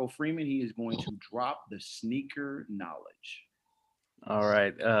to Marco Freeman. He is going to drop the sneaker knowledge. All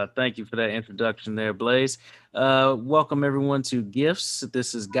right. Thank you for that introduction there, Blaze. Welcome, everyone, to Gifts.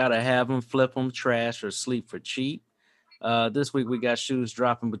 This is Gotta Have Them, Flip Them, Trash, or Sleep for Cheap. This week, we got shoes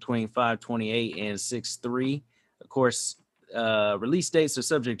dropping between 528 and 63. Of course, release dates are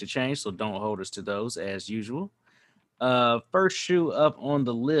subject to change, so don't hold us to those as usual. First shoe up on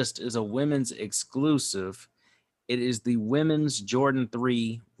the list is a women's exclusive. It is the women's Jordan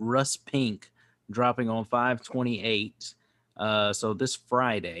 3 Rust Pink, dropping on 528. So this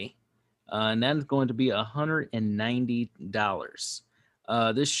Friday, and that is going to be $190.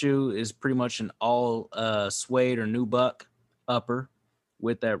 This shoe is pretty much an all suede or nubuck upper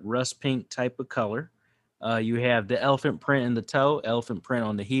with that rust pink type of color. You have the elephant print in the toe, elephant print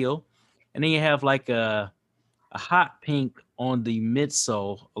on the heel, and then you have like a hot pink on the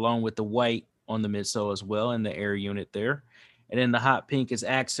midsole, along with the white on the midsole as well, in the air unit there. And then the hot pink is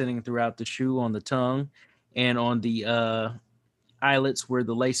accenting throughout the shoe on the tongue and on the eyelets where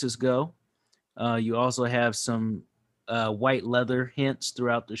the laces go. You also have some white leather hints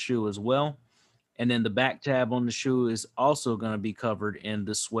throughout the shoe as well. And then the back tab on the shoe is also going to be covered in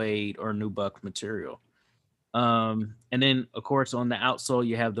the suede or nubuck material. And then, of course, on the outsole,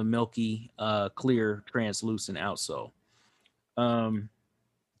 you have the milky, clear, translucent outsole.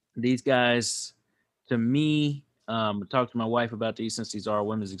 These guys, to me, I talked to my wife about these since these are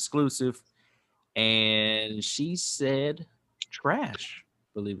women's exclusive, and she said trash,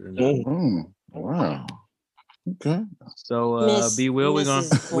 believe it or not. Oh, wow. Okay. So, B Will, we're gonna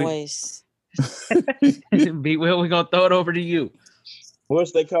voice. B Will, we're gonna throw it over to you.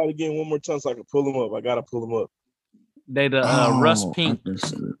 What's they called again? One more time so I can pull them up. I gotta pull them up. They the rust pink.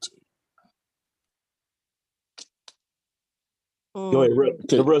 Go ahead,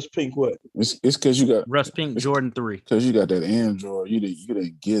 the rust pink. What? It's because you got rust pink Jordan 3. Because you got that Android, you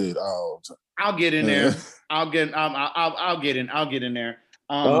didn't get it all. I'll get in there. I'll get in there.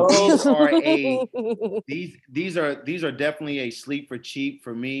 These are definitely a sleep for cheap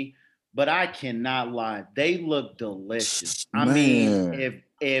for me, but I cannot lie. They look delicious. Man. I mean,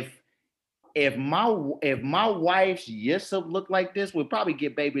 if my wife's Yusuf looked like this, we'd probably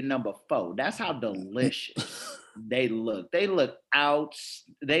get baby number 4. That's how delicious they look. They look out.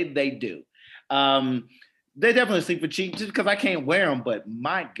 They do. They definitely sleep for cheap just because I can't wear them, but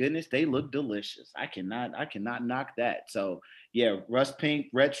my goodness, they look delicious. I cannot knock that. So yeah, rust pink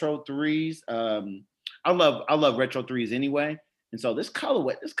retro 3s. I love retro 3s anyway, and so this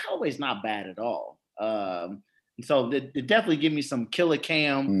colorway is not bad at all. And so it definitely give me some Killer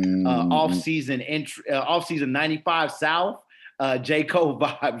Cam off-season 95 South J. Cole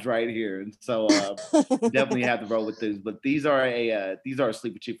vibes right here. And so definitely have to roll with this. But these are a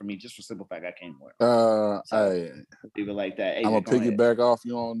sleeper cheap for me, just for simple fact I can't wear. Leave it like that. AJ, I'm gonna piggyback off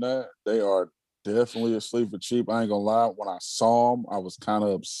you on that. They are definitely a sleeper cheap. I ain't gonna lie. When I saw them, I was kind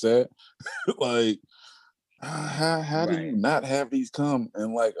of upset. Like, how do you not have these come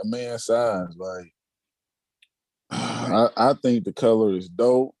in like a man's size? Like, I think the color is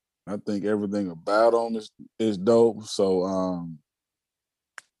dope. I think everything about them is dope. So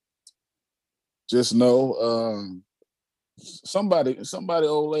just know somebody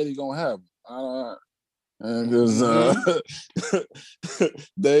old lady gonna have them. Because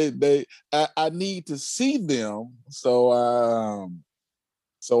I need to see them, so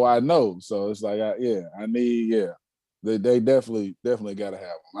I know. So it's like they definitely gotta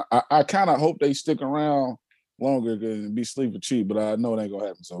have them. I kind of hope they stick around longer and be sleeper cheap, but I know it ain't gonna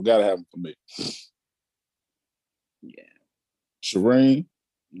happen. So gotta have them for me. Yeah, Shireen,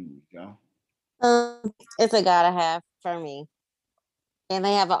 there you go. It's a gotta have for me. And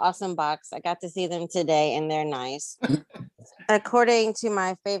they have an awesome box. I got to see them today, and they're nice. According to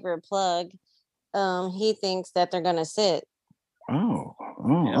my favorite plug, he thinks that they're gonna sit. Oh,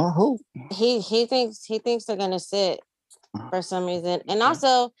 yeah. I hope he thinks they're gonna sit for some reason. And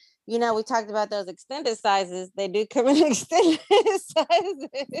also, we talked about those extended sizes. They do come in extended sizes.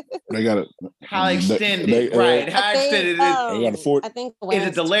 They got it. How extended? Right? How extended is? They got a 4. I think is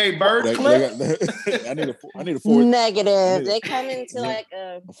it the Larry Bird clip? I need a 4. Negative. They come into like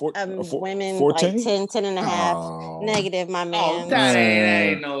a women 14? like 10 and a half. Negative, my man. Oh, that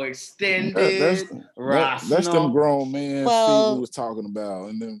ain't no extended. That's them grown men feet we was talking about,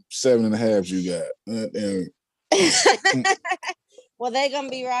 and them 7.5 you got. Well, they're gonna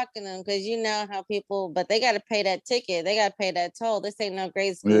be rocking them because you know how people, but they gotta pay that ticket, they gotta pay that toll. This ain't no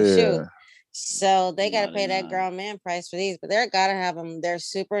grade school shoe. So they got to pay that $2.99. grown man price for these, but they're gotta have them. They're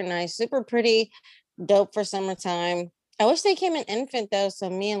super nice, super pretty, dope for summertime. I wish they came in infant though, so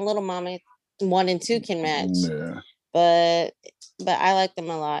me and little mama 1 and 2 can match. Yeah. But I like them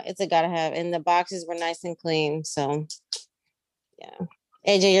a lot. It's a gotta have, and the boxes were nice and clean. So yeah,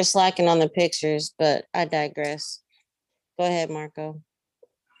 AJ, you're slacking on the pictures, but I digress. Go ahead, Marco.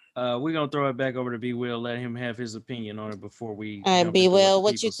 We're gonna throw it back over to B Will, let him have his opinion on it before we All right, jump B into Will,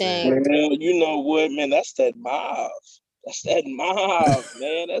 what the what you people said. think? Well, you know what, man? That's that mob. That's that mob,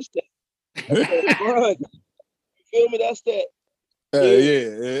 man. That's that front. You feel me? That's that. Hey,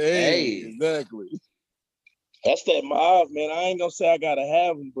 Hey. exactly. That's that mob, man. I ain't gonna say I gotta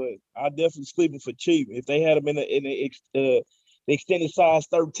have them, but I definitely sleeping for cheap. If they had them in the extended size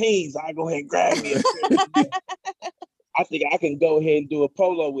 13s, I go ahead and grab me a pair. I think I can go ahead and do a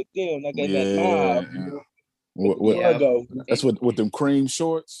polo with them. Like in that mob, What, cargo. that's with them cream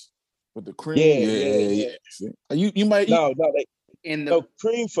shorts. With the cream, Yeah. See? You might. No, they In the no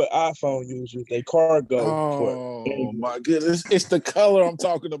cream for iPhone users. They cargo for. Oh my goodness! It's the color I'm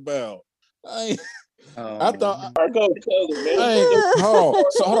talking about. I thought. Cargo color, man. Hold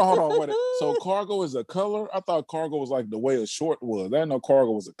on. Wait. So cargo is a color? I thought cargo was like the way a short was. I didn't know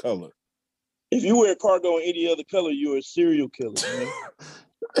cargo was a color. If you wear cargo in any other color, you're a serial killer, man.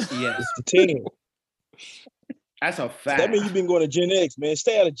 yes, It's the 10. that's a fact. That means you've been going to Gen X, man.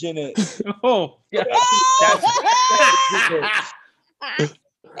 Stay out of Gen X. Oh, yeah.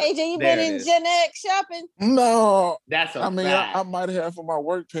 AJ, you There been it in is. Gen X shopping? No, That's a I mean fact. I might have for my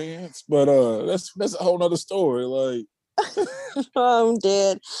work pants, but that's a whole nother story. Like I'm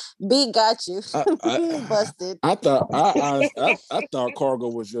dead. B got you. I Busted. I thought cargo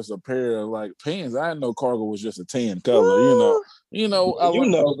was just a pair of like pants. I didn't know cargo was just a tan color. Woo. I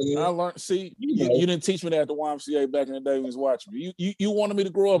learned. See, you didn't teach me that at the YMCA back in the day when you was watching me. You wanted me to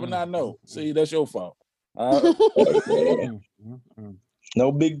grow up and not know. See, that's your fault.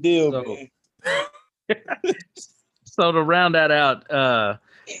 No big deal, So- man. So to round that out,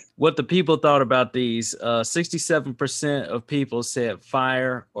 what the people thought about these, 67% of people said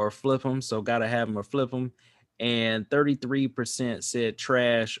fire or flip them, so gotta have them or flip them, and 33% said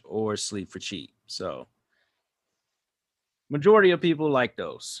trash or sleep for cheap. So majority of people like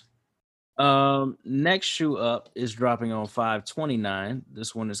those. Next shoe up is dropping on 5/29.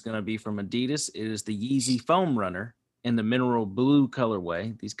 This one is going to be from Adidas. It is the Yeezy Foam Runner in the mineral blue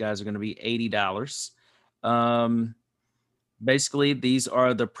colorway. These guys are going to be $80. Basically, these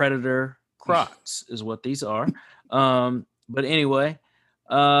are the Predator Crocs, is what these are. But anyway,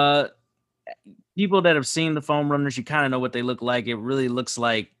 people that have seen the foam runners, you kind of know what they look like. It really looks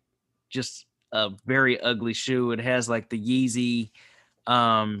like just a very ugly shoe. It has like the Yeezy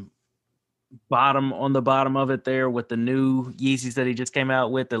bottom on the bottom of it there with the new Yeezys that he just came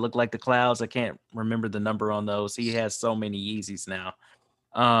out with that look like the clouds. I can't remember the number on those. He has so many Yeezys now.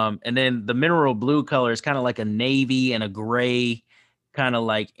 And then the mineral blue color is kind of like a navy and a gray kind of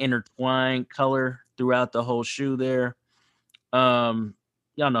like intertwined color throughout the whole shoe there. Y'all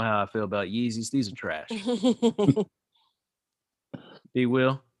know how I feel about Yeezys. These are trash. B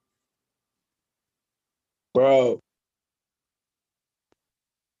Will. Bro.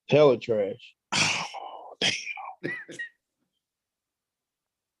 Hella trash. Oh, damn.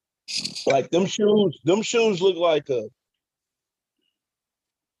 Like them shoes look like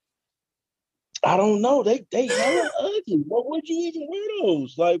I don't know. They hella ugly. What would you even wear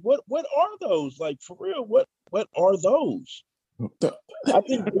those? Like what are those? Like for real, what are those? I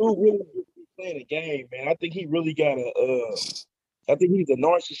think dude really playing a game, man. I think he really got I think he's a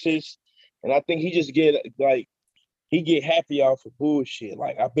narcissist, and I think he just he get happy off of bullshit.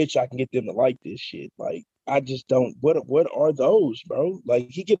 Like I bet you I can get them to like this shit. Like I just don't. What are those, bro? Like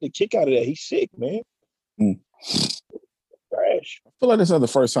he get a kick out of that. He's sick, man. Trash. I feel like this is the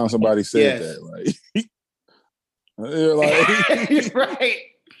first time somebody said that. Like, right.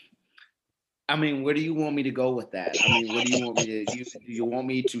 I mean, where do you want me to go with that? I mean, what do you want me to do? You want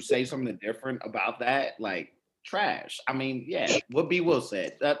me to say something different about that? Like trash. I mean, yeah. What B Will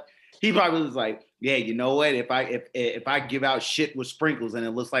said. He probably was like, yeah, you know what? If I give out shit with sprinkles and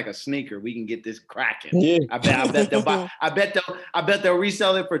it looks like a sneaker, we can get this cracking. Yeah. I bet they'll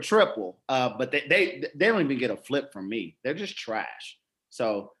resell it for triple. But they don't even get a flip from me. They're just trash.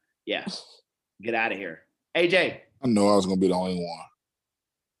 So yeah, get out of here. AJ. I know I was gonna be the only one.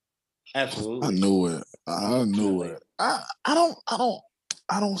 Absolutely. I knew it.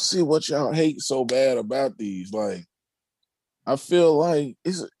 I don't see what y'all hate so bad about these. Like, I feel like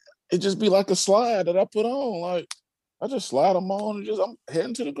it just be like a slide that I put on. Like, I just slide them on and I'm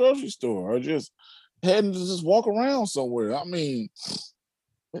heading to the grocery store or just heading to just walk around somewhere. I mean,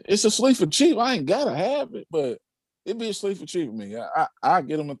 It's a sleep for cheap. I ain't gotta have it, but it'd be a sleep for cheap for me. I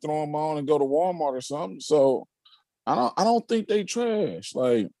get them and throw them on and go to Walmart or something. So I don't think they trash.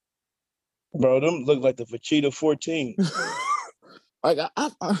 Like, bro, them look like the Vegeta 14. like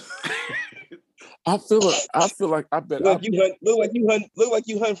I feel like I bet look like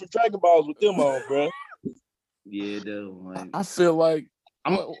you hunt for Dragon Balls with them on, bro. Yeah, though. Like, I feel like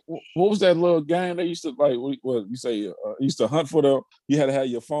what was that little game they used to like? What you say? Used to hunt for the. You had to have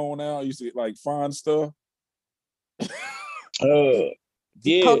your phone out. You used to like find stuff. Yeah.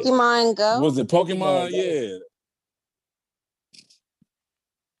 Pokemon Go. Was it Pokemon? Yeah.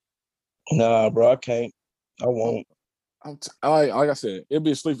 Nah, bro, I can't. I won't. Like I said, it'd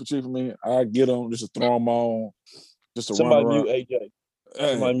be a sleep for cheap for me. I get them just to throw them on, just to Somebody run around. mute AJ.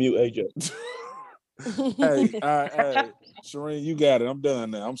 Somebody mute AJ. Hey, hey, Shireen, you got it. I'm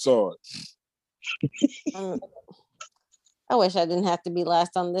done now. I'm sorry. I wish I didn't have to be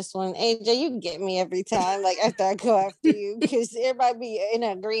last on this one. AJ, you can get me every time. Like after I go after you, because everybody be in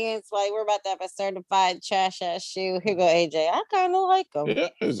agreement. Like we're about to have a certified trash ass shoe. Here go AJ. I kind of like them. Yeah,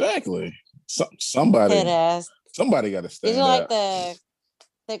 exactly. Somebody Head ass. Somebody got to stand. These are like the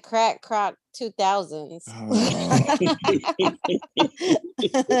crack croc 2000s.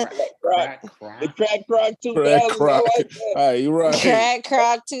 Crack croc 2000s. Crack croc. I like that. All right, you're right. Crack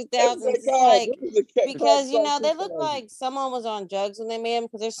croc 2000s. It's like because you know they look like someone was on drugs when they made them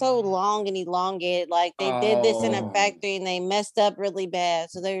because they're so long and elongated. Like they did this in a factory and they messed up really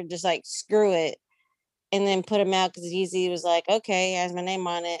bad, so they were just like screw it, and then put them out because Yeezy was like, okay, has my name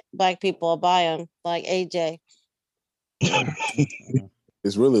on it. Black people will buy them, like AJ.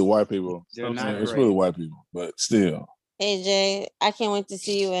 It's really white people. It's really white people, but still. AJ, I can't wait to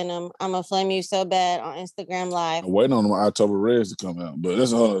see you in them. I'm gonna flame you so bad on Instagram Live. I'm waiting on my October Reds to come out, but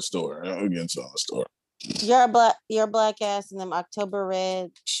that's another story. Again, it's another story. You're black ass in them October Red.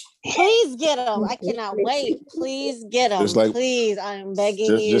 Please get them. I cannot wait. Please get them. Please, I'm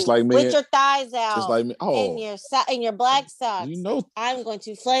begging you. Just like me, with your thighs out. Just like me. Oh, in your black socks. You know, I'm going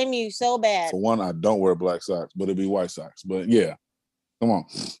to flame you so bad. For one, I don't wear black socks, but it'd be white socks. But yeah, come on.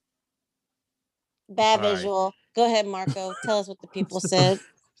 Bad visual. Right. Go ahead, Marco. Tell us what the people said.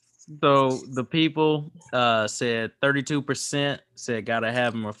 So the people said 32% said gotta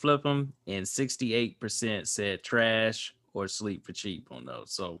have them or flip them, and 68% said trash or sleep for cheap on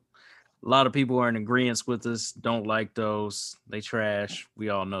those. So a lot of people are in agreement with us. Don't like those. They trash. We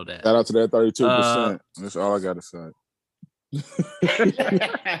all know that. Shout out to that 32%. That's all I gotta say.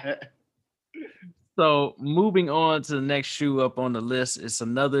 So moving on to the next shoe up on the list, it's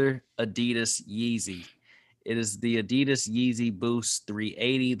another Adidas Yeezy. It is the Adidas Yeezy Boost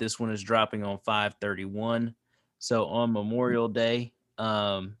 380. This one is dropping on 5/31. So on Memorial Day,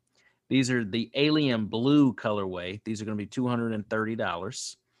 these are the alien blue colorway. These are going to be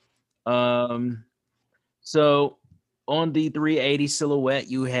 $230. So on the 380 silhouette,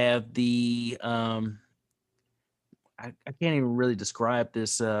 you have the I can't even really describe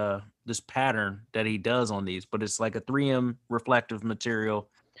this this pattern that he does on these, but it's like a 3M reflective material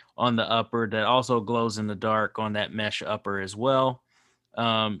on the upper that also glows in the dark on that mesh upper as well.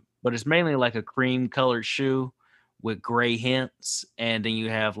 But it's mainly like a cream colored shoe with gray hints, and then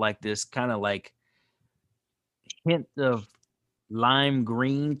you have like this kind of like hint of lime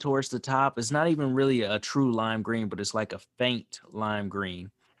green towards the top. It's not even really a true lime green, but it's like a faint lime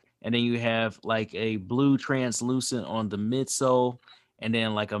green. And then you have like a blue translucent on the midsole, and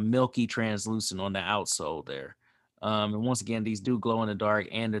then like a milky translucent on the outsole there. And once again, these do glow in the dark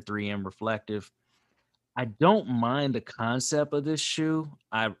and the 3M reflective. I don't mind the concept of this shoe.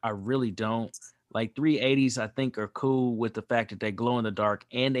 I really don't. Like 380s, I think are cool with the fact that they glow in the dark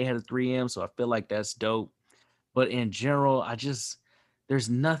and they had a 3M, so I feel like that's dope. But in general, there's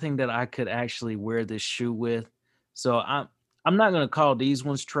nothing that I could actually wear this shoe with. So I'm not gonna call these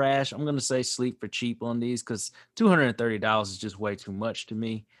ones trash. I'm gonna say sleep for cheap on these because $230 is just way too much to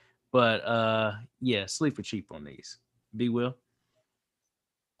me. But yeah, sleep for cheap on these. B Will.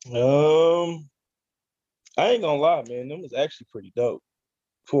 I ain't gonna lie, man. Them was actually pretty dope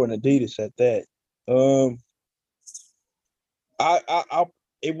for an Adidas at that.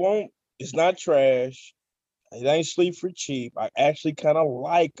 It won't. It's not trash. It ain't sleep for cheap. I actually kind of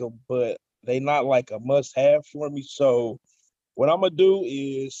like them, but they not like a must-have for me. So what I'm gonna do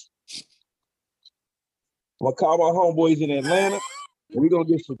is I'm gonna call my homeboys in Atlanta. And we're gonna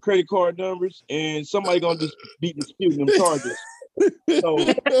get some credit card numbers, and somebody gonna just be disputing them charges. So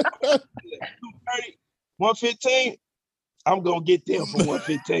 230, 115, I'm gonna get them for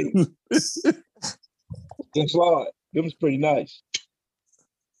 115. That's right. It was pretty nice.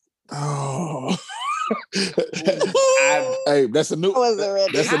 Oh. Hey, that's a new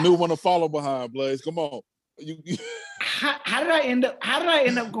one to follow behind, Blaze. Come on. How did I end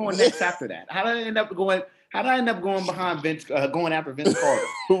up going next after that? How did I end up going behind Vince, going after Vince Carter?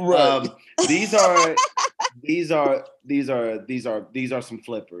 Right. These are some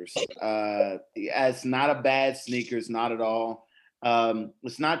flippers. It's not a bad sneaker. It's not at all.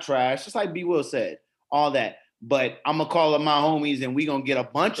 It's not trash. Just like B Will said, all that. But I'm gonna call up my homies and we gonna get a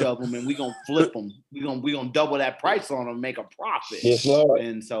bunch of them and we gonna flip them. We gonna double that price on them, and make a profit. Yes, Lord.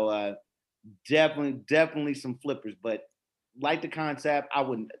 And so definitely some flippers. But like the concept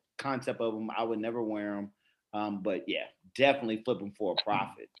of them, I would never wear them. But yeah, definitely flip them for a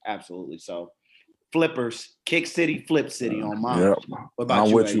profit. Absolutely. So flippers, Kick City, Flip City on mine. Yep. What about I'm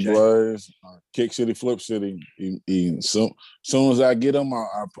you, with AJ? you, Blaze. Kick City, Flip City. Soon as I get them,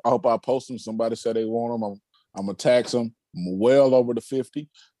 I hope I post them. Somebody said they want them. I'm gonna tax them. I'm well over the 50,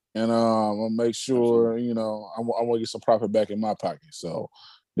 and I'm gonna make sure I want to get some profit back in my pocket. So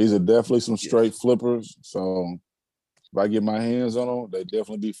these are definitely some straight flippers. So if I get my hands on them, they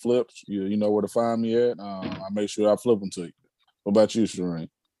definitely be flipped. You know where to find me at. I make sure I flip them to you. What about you, Shireen?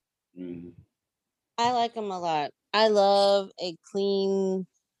 Mm-hmm. I like them a lot. I love a clean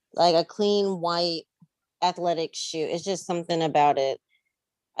white athletic shoe. It's just something about it.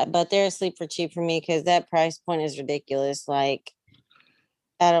 But they're asleep for cheap for me because that price point is ridiculous. Like,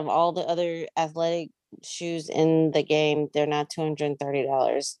 out of all the other athletic shoes in the game, they're not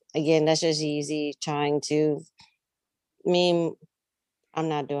 $230. Again, that's just Yeezy trying to I'm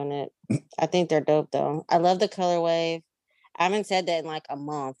not doing it. I think they're dope though. I love the color wave. I haven't said that in like a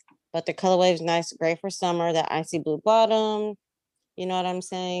month, but the color wave's nice, great for summer. That icy blue bottom, you know what I'm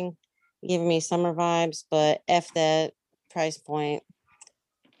saying? Giving me summer vibes, but F that price point.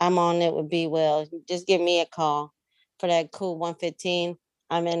 I'm on it with B Will. Just give me a call for that cool 115.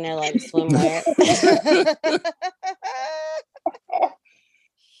 I'm in there like swimwear.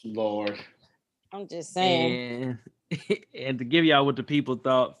 Lord. I'm just saying. And to give y'all what the people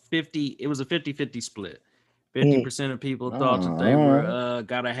thought, it was a 50-50 split. 50% of people thought that they were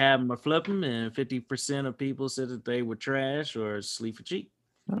gotta have them or flip them, and 50% of people said that they were trash or sleep for cheap.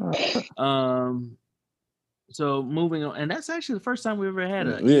 So moving on, and that's actually the first time we ever had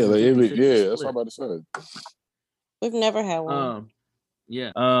a 50-50 split. That's what I'm about to say. We've never had one.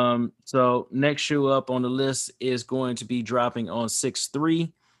 So next shoe up on the list is going to be dropping on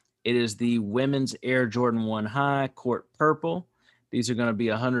 6/3. It is the women's Air Jordan 1 High Court Purple. These are going to be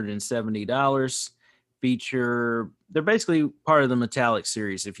 $170. They're basically part of the metallic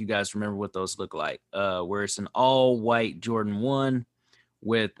series, if you guys remember what those look like, where it's an all white Jordan 1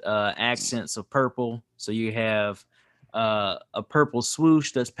 with accents of purple. So you have a purple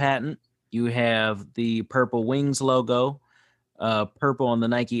swoosh that's patent. You have the purple wings logo, purple on the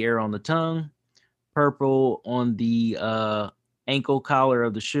Nike Air on the tongue, purple on the ankle collar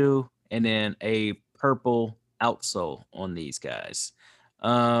of the shoe, and then a purple outsole on these guys.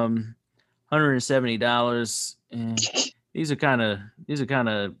 $170. These are kind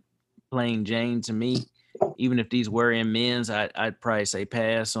of plain Jane to me. Even if these were in men's, I'd probably say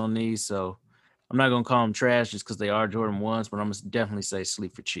pass on these. So I'm not gonna call them trash just because they are Jordan 1s, but I'm gonna definitely say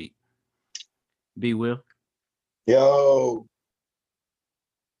sleep for cheap. B Will. Yo.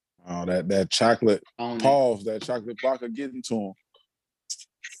 Oh, that chocolate pause, that chocolate vodka getting to him.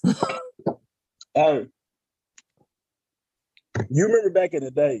 Hey, you remember back in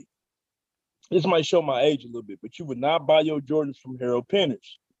the day, this might show my age a little bit, but you would not buy your Jordans from Harold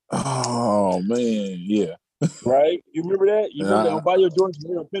Penners. Oh, man, yeah. Right? You remember that? You remember buy your Jordans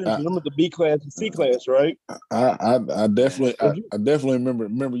from Harold Penners. You remember the B class and C class, right? I definitely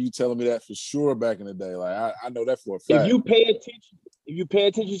remember you telling me that for sure back in the day. Like I know that for a fact. If you pay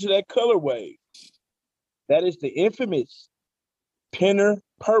attention to that colorway, that is the infamous Penner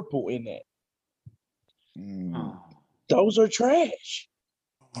purple in that. Those are trash.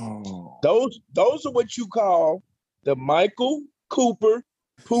 Oh. Those are what you call the Michael Cooper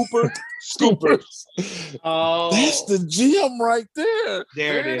Pooper Scoopers. Oh, that's the gem right there.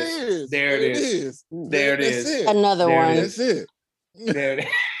 There it is. There it is. Another there one. That's it. There it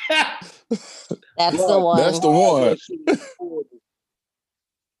is. That's the one. That's the one.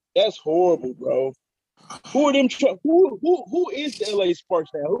 That's horrible, bro. Who are them? Who is the LA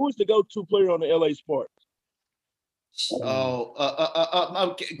Sparks now? Who is the go-to player on the LA Sparks?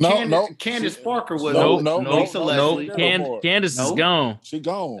 Candace Parker was Lisa Leslie. Candace is gone. She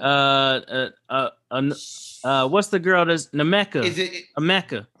gone. What's the girl that's Nameka? Is it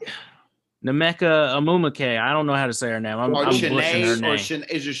Ameka? Nemeka Amumake. I don't know how to say her name. I'm butchering her name.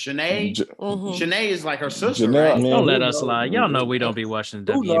 Is it Shanae? Shanae is like her sister, Janelle, right? Don't let us lie. Y'all know we don't be watching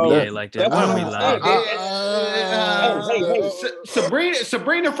the Who WNBA knows? like that. That's Why what we I'm lie? saying.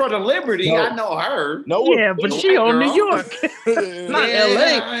 Sabrina for the Liberty. I know her. Yeah, but she on New York, not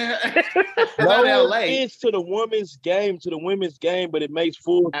LA. Not No LA. offense to the women's game, but it makes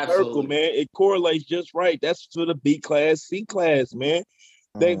full circle, man. It correlates just right. That's to the B class, C class, man.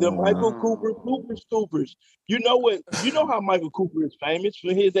 The Michael Cooper scoopers. You know what? You know how Michael Cooper is famous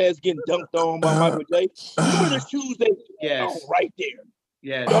for his ass getting dunked on by Michael J. You better choose that on right there.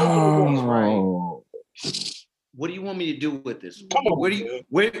 Yes. That's right. What do you want me to do with this? Come on,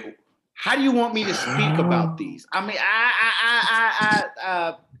 how do you want me to speak about these? I mean,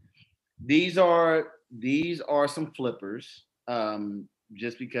 these are some flippers.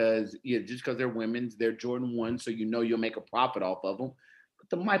 Just because they're women's, they're Jordan 1, so you know you'll make a profit off of them. But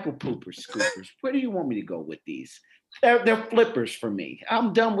the Michael Cooper scoopers, where do you want me to go with these? They're flippers for me.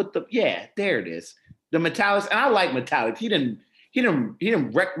 I'm done with there it is. The metallics, and I like metallics. He didn't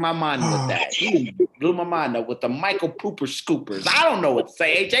wreck my mind with that. He blew my mind up with the Michael Cooper scoopers. I don't know what to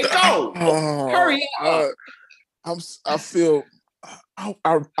say. AJ, go. Hurry up. I feel I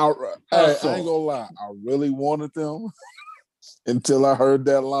ain't gonna lie. I really wanted them until I heard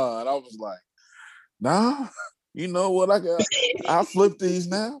that line. I was like, nah, you know what? I flip these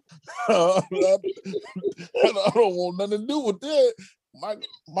now. I don't want nothing to do with that.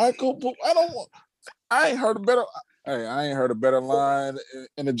 Michael, I ain't heard a better line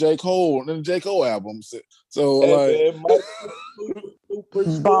in the J. Cole album. So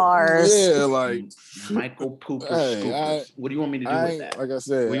bars. Yeah, like Michael Cooper scoopers. What do you want me to do with that? Like I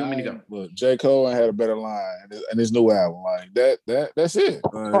said, where do you want me to go? Look, J. Cole had a better line in his new album. Like that's it.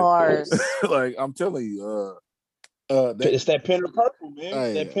 Like, bars. Like I'm telling you, it's that pen of purple, man.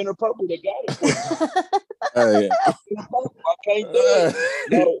 It's that pen of purple that got it for you. I can't do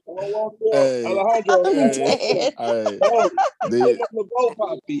it. Alejandro,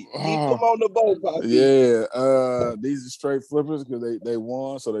 keep them on the boat, Poppy. Yeah, these are straight flippers because they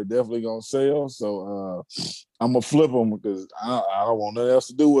won, so they definitely gonna sell. So I'm gonna flip them because I don't want nothing else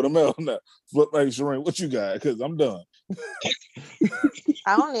to do with them else now. Flip, hey, Shereen, what you got? Because I'm done.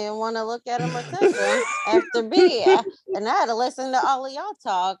 I don't even want to look at them or touch them after B. And I had to listen to all of y'all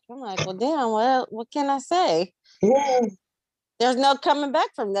talk. I'm like, well, damn, what can I say? There's no coming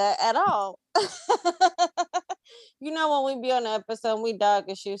back from that at all. You know, when we be on the episode, we dog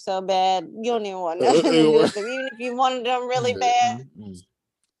a shoe so bad, you don't even want nothing to do with them. Even if you wanted them really bad.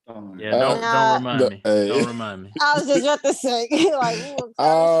 Yeah, don't remind me. Don't remind me. I was just about to say, like, we were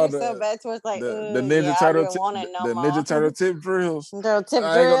so bad towards like the Ninja Turtle Ninja Turtle tip drills. Tip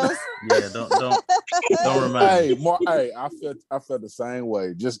drills. Yeah, don't remind me. Hey, I felt the same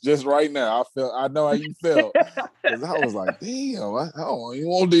way. Just right now, I know how you felt because I was like, damn, I don't even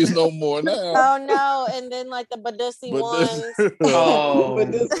want these no more now. Oh no! And then like the Badusi ones.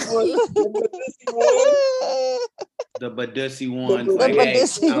 The Badusi ones. Like, hey, I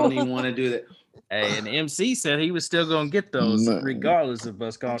don't even want to do that. Hey, and MC said he was still gonna get those regardless of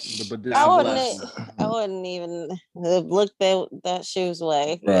us calling the Badusi. I wouldn't even look that shoes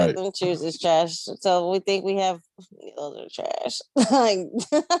way. Right. Yeah, them shoes is trash. So we think we have those are trash. Like,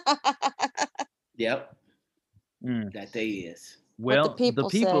 yep. That they is. Well, the people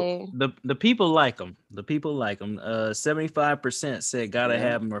say. The people like them. The people like them. 75% said gotta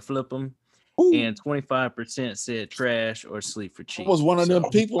have them or flip them. Ooh. And 25% said trash or sleep for cheap. I was one of them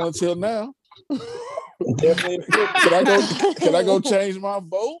people until now. Definitely. Can I go change my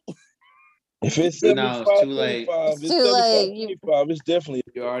vote? If it's no, it's too late. It's too late. It's definitely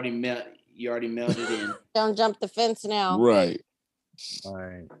you already mailed it in. Don't jump the fence now. Right. All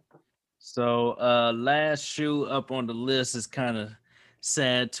right. So last shoe up on the list is kind of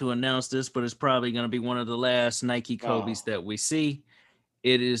sad to announce this, but it's probably going to be one of the last Nike Kobe's that we see.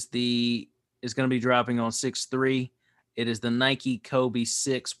 It's going to be dropping on 6/3. It is the Nike Kobe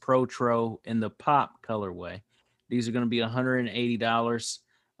 6 Protro in the pop colorway. These are going to be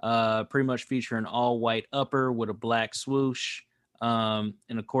 $180. Pretty much feature an all white upper with a black swoosh. And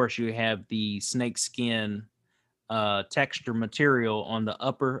of course you have the snakeskin texture material on the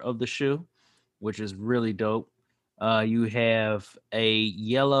upper of the shoe, which is really dope. You have a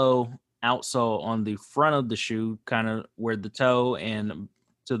yellow outsole on the front of the shoe, kind of where the toe and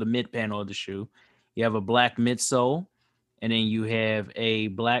to the mid panel of the shoe. You have a black midsole, and then you have a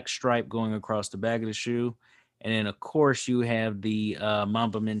black stripe going across the back of the shoe. And then, of course, you have the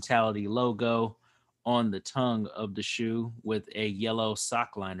Mamba Mentality logo on the tongue of the shoe with a yellow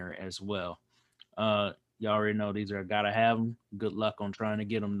sock liner as well. You already know these are gotta have them. Good luck on trying to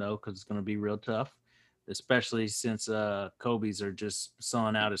get them though, because it's gonna be real tough, especially since Kobe's are just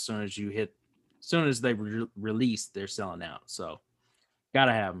selling out as soon as they release, they're selling out. So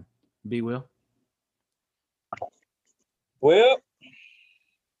gotta have them. B Will. Well,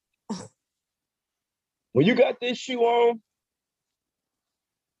 when you got this shoe on,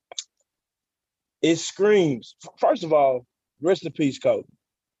 it screams. First of all, rest in peace, Kobe.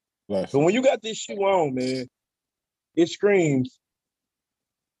 But when you got this shoe on, man, it screams.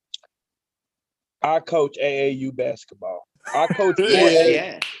 I coach AAU basketball. I coach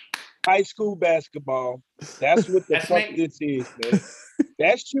high school basketball. That's what the fuck this is, man.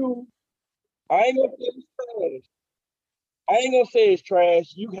 That shoe, I ain't gonna say it's trash. I ain't gonna say it's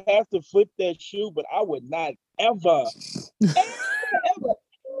trash. You have to flip that shoe, but I would not ever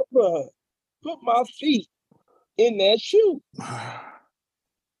put my feet in that shoe.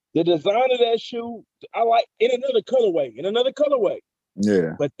 The design of that shoe, I like in another colorway.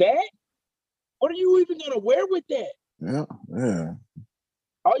 Yeah. But that, what are you even gonna wear with that? Yeah.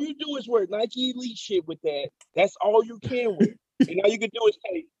 All you do is wear Nike Elite shit with that. That's all you can wear. And all you can do is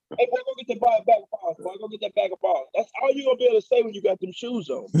say, hey, boy, go get that bag of balls. Boy, go get that bag of balls. That's all you're going to be able to say when you got them shoes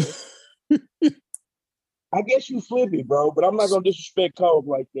on, man. I guess you flip it, bro, but I'm not going to disrespect Kobe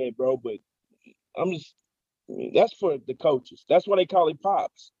like that, bro. But that's for the coaches. That's why they call it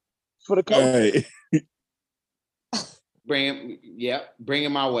Pops. For the coaches. Hey. Bring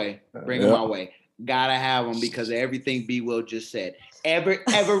him my way. Bring him my way. Gotta have them because of everything B Will just said.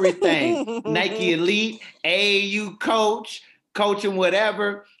 Everything. Nike Elite, AAU coaching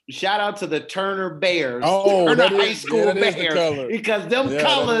whatever. Shout out to the Turner Bears. Turner High School Bears. Because them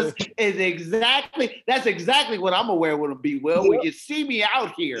colors is exactly what I'm aware of B Will. When you see me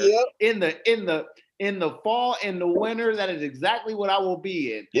out here in the fall, in the winter, that is exactly what I will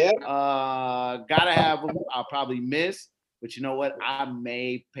be in. Gotta have them. I'll probably miss. But you know what? I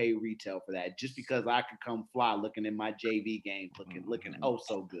may pay retail for that just because I could come fly looking in my JV game, looking oh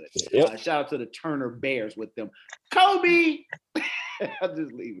so good. Shout out to the Turner Bears with them. Kobe! I'll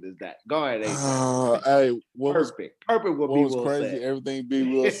just leave it as that. Go ahead, AJ. Hey, perfect. What was crazy? Said. Everything B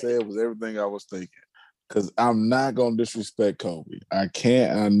Will said was everything I was thinking. Because I'm not gonna disrespect Kobe. I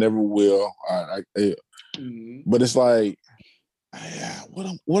can't. I never will. But it's like,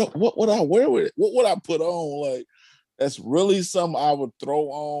 what would I wear with it? What would I put on? Like, that's really something I would throw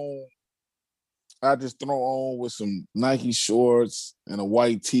on. I just throw on with some Nike shorts and a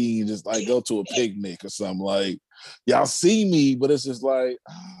white tee and just like go to a picnic or something. Like, y'all see me, but it's just like,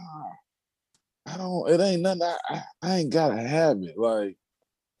 it ain't nothing. I ain't gotta have it. Like,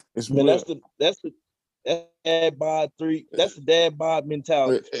 it's man, that's the dad bod three. That's the dad bod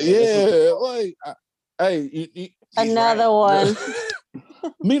mentality. Yeah, like, another one.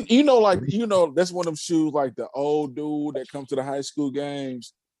 That's one of them shoes like the old dude that comes to the high school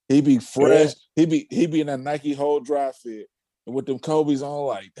games. He be fresh. Yeah. He be in that Nike whole dry fit. And with them Kobe's on,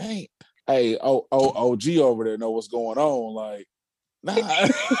 like, dang, hey, OG over there know what's going on. Like, nah.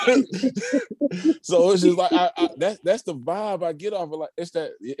 So it's just like that's the vibe I get off of. Like, it's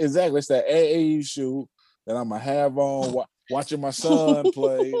that AAU shoe that I'm gonna have on watching my son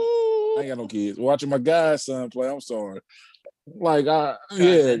play. I ain't got no kids. Watching my guy's son play. I'm sorry. Like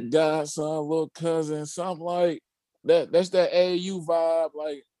godson, little cousin, something like that. That's that AAU vibe.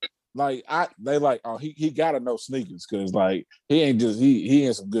 They like, oh, he gotta know sneakers because like he ain't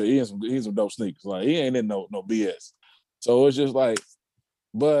some dope sneakers. Like he ain't in no BS. So it's just like,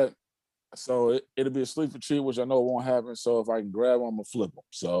 but so it'll be a sleeper treat, which I know it won't happen. So if I can grab them, I'm gonna flip them.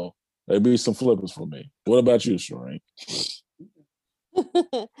 So there'll be some flippers for me. What about you, Shireen?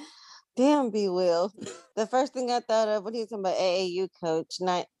 Damn, B Will. The first thing I thought of when he was talking about AAU coach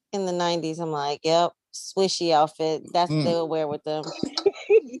in the 90s, I'm like, yep, swishy outfit. That's what they would wear with them. A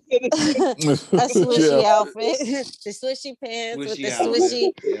swishy outfit. The swishy pants with the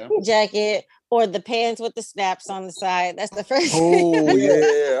swishy jacket, or the pants with the snaps on the side. That's the first thing. Oh,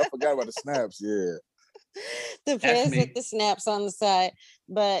 yeah. I forgot about the snaps. Yeah. The pants with the snaps on the side.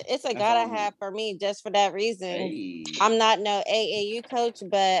 But it's a gotta have for me just for that reason. Hey. I'm not no AAU coach,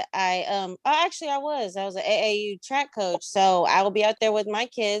 but I was an AAU track coach. So I will be out there with my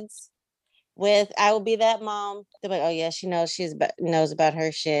kids. I will be that mom. They're like, oh yeah, she knows knows about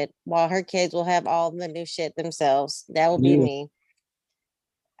her shit. While her kids will have all the new shit themselves. That will be me.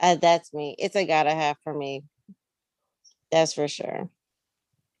 That's me. It's a gotta have for me. That's for sure.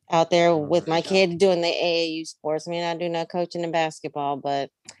 Out there with my kid doing the AAU sports. I mean, I do no coaching in basketball, but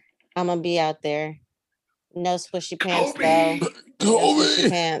I'm gonna be out there. No swishy pants, though. No swishy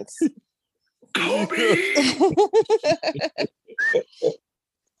pants. Kobe.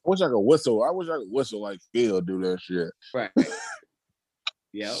 wish I could whistle. I wish I could whistle like Phil do that shit. Right.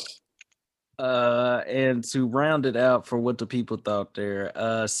 Yep. And to round it out for what the people thought there,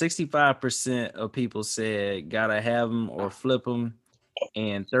 65% of people said gotta have them or flip them,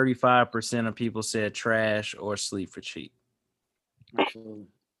 and 35% of people said trash or sleep for cheap. Absolutely.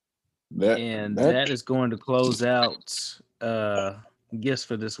 That is going to close out gifts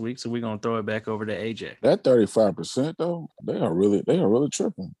for this week. So we're gonna throw it back over to AJ. That 35% though, they are really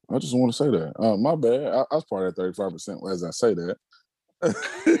tripping. I just want to say that. My bad. I was part of that 35% as I say that.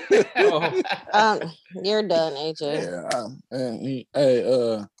 You're done, AJ.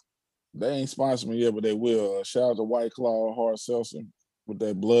 Yeah, they ain't sponsored me yet, but they will. Shout out to White Claw Hard Seltzer with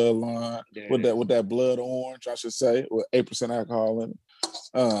that bloodline, with that blood orange, I should say, with 8% alcohol in it.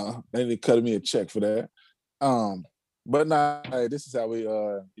 They need to cut me a check for that. But nah, hey, this is how we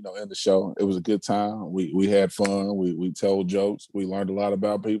end the show. It was a good time. We had fun. We told jokes. We learned a lot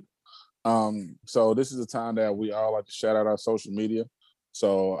about people. So this is a time that we all like to shout out our social media.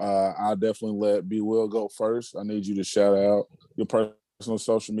 So I'll definitely let B Will go first. I need you to shout out your personal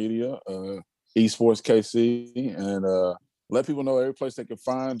social media, Esports KC, and let people know every place they can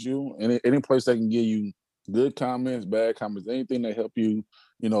find you, any place they can give you good comments, bad comments, anything that help you,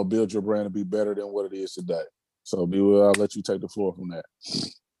 build your brand to be better than what it is today. So B Will, I'll let you take the floor from that.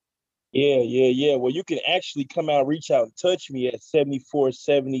 Yeah. Well, you can actually come out, reach out, and touch me at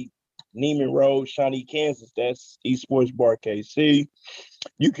 7470 Neiman Road, Shawnee, Kansas. That's Esports Bar KC.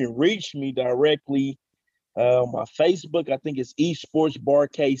 You can reach me directly. My Facebook, I think it's Esports Bar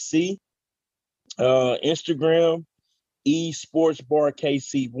KC. Instagram, Esports Bar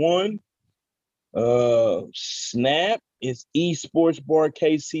KC1. Snap is Esports Bar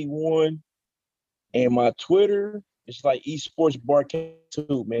KC1. And my Twitter, it's like Esports Bar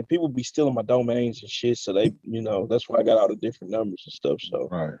K2, man. People be stealing my domains and shit. So they, that's why I got all the different numbers and stuff. So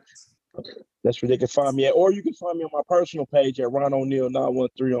right. That's where they can find me at. Or you can find me on my personal page at Ron O'Neal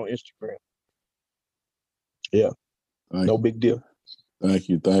 913 on Instagram. Yeah. No big deal. Thank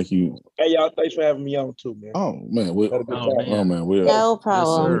you. Hey, y'all, thanks for having me on too, man. Oh man, no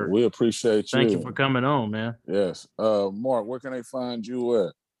problem. Yes, we appreciate you. Thank you for coming on, man. Yes. Mark, where can they find you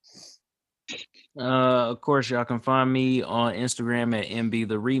at? Of course, y'all can find me on Instagram at MB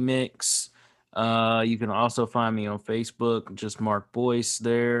the Remix. You can also find me on Facebook, just Mark Boyce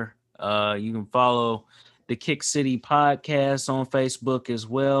there. You can follow the Kick City Podcast on Facebook as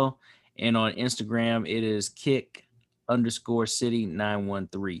well. And on Instagram, it is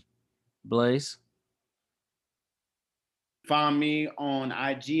kick_city913. Blaze? Find me on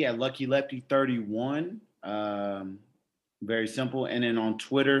IG at Lucky Lefty 31. Very simple. And then on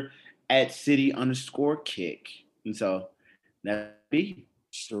Twitter at city_kick. And so that'd be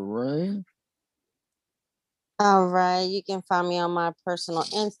Sheree. All right. You can find me on my personal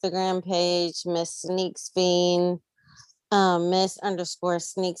Instagram page, Miss Sneaks Fiend,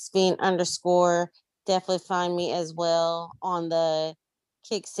 Miss_Sneaks_Fiend_. Definitely find me as well on the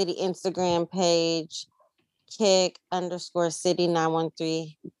Kick City Instagram page,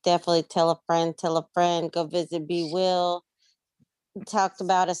 kick_city913. Definitely tell a friend. Go visit B Will. Talked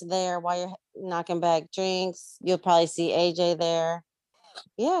about us there while you're knocking back drinks. You'll probably see AJ there.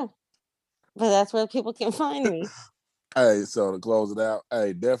 Yeah. But that's where people can find me. Hey, so to close it out,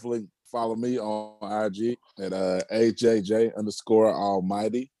 hey, definitely follow me on IG at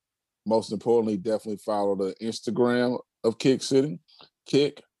AJJ_Almighty. Most importantly, definitely follow the Instagram of Kick City.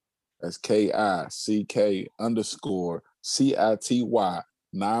 Kick, that's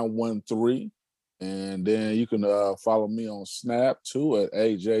KICK_CITY913. And then you can follow me on Snap too at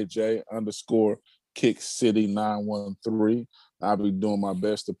AJJ_KickCity913. I'll be doing my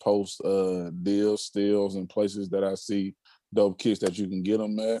best to post deals, steals, and places that I see dope kicks that you can get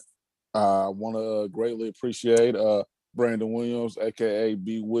them at. I want to greatly appreciate Brandon Williams, aka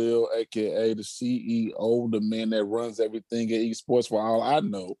B Will, aka the CEO, the man that runs everything at Esports for all I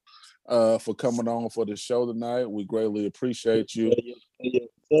know, for coming on for the show tonight. We greatly appreciate you.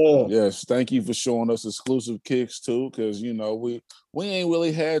 Yes, thank you for showing us exclusive kicks too, because we ain't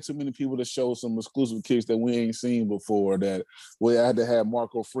really had too many people to show some exclusive kicks that we ain't seen before. That we had to have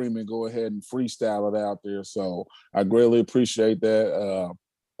Marco Freeman go ahead and freestyle it out there. So I greatly appreciate that.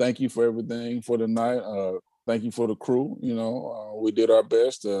 Thank you for everything for tonight. Thank you for the crew. We did our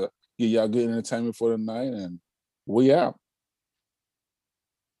best to give y'all good entertainment for the night, and we out.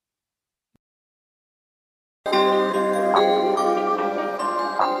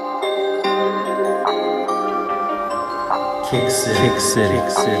 Kick City.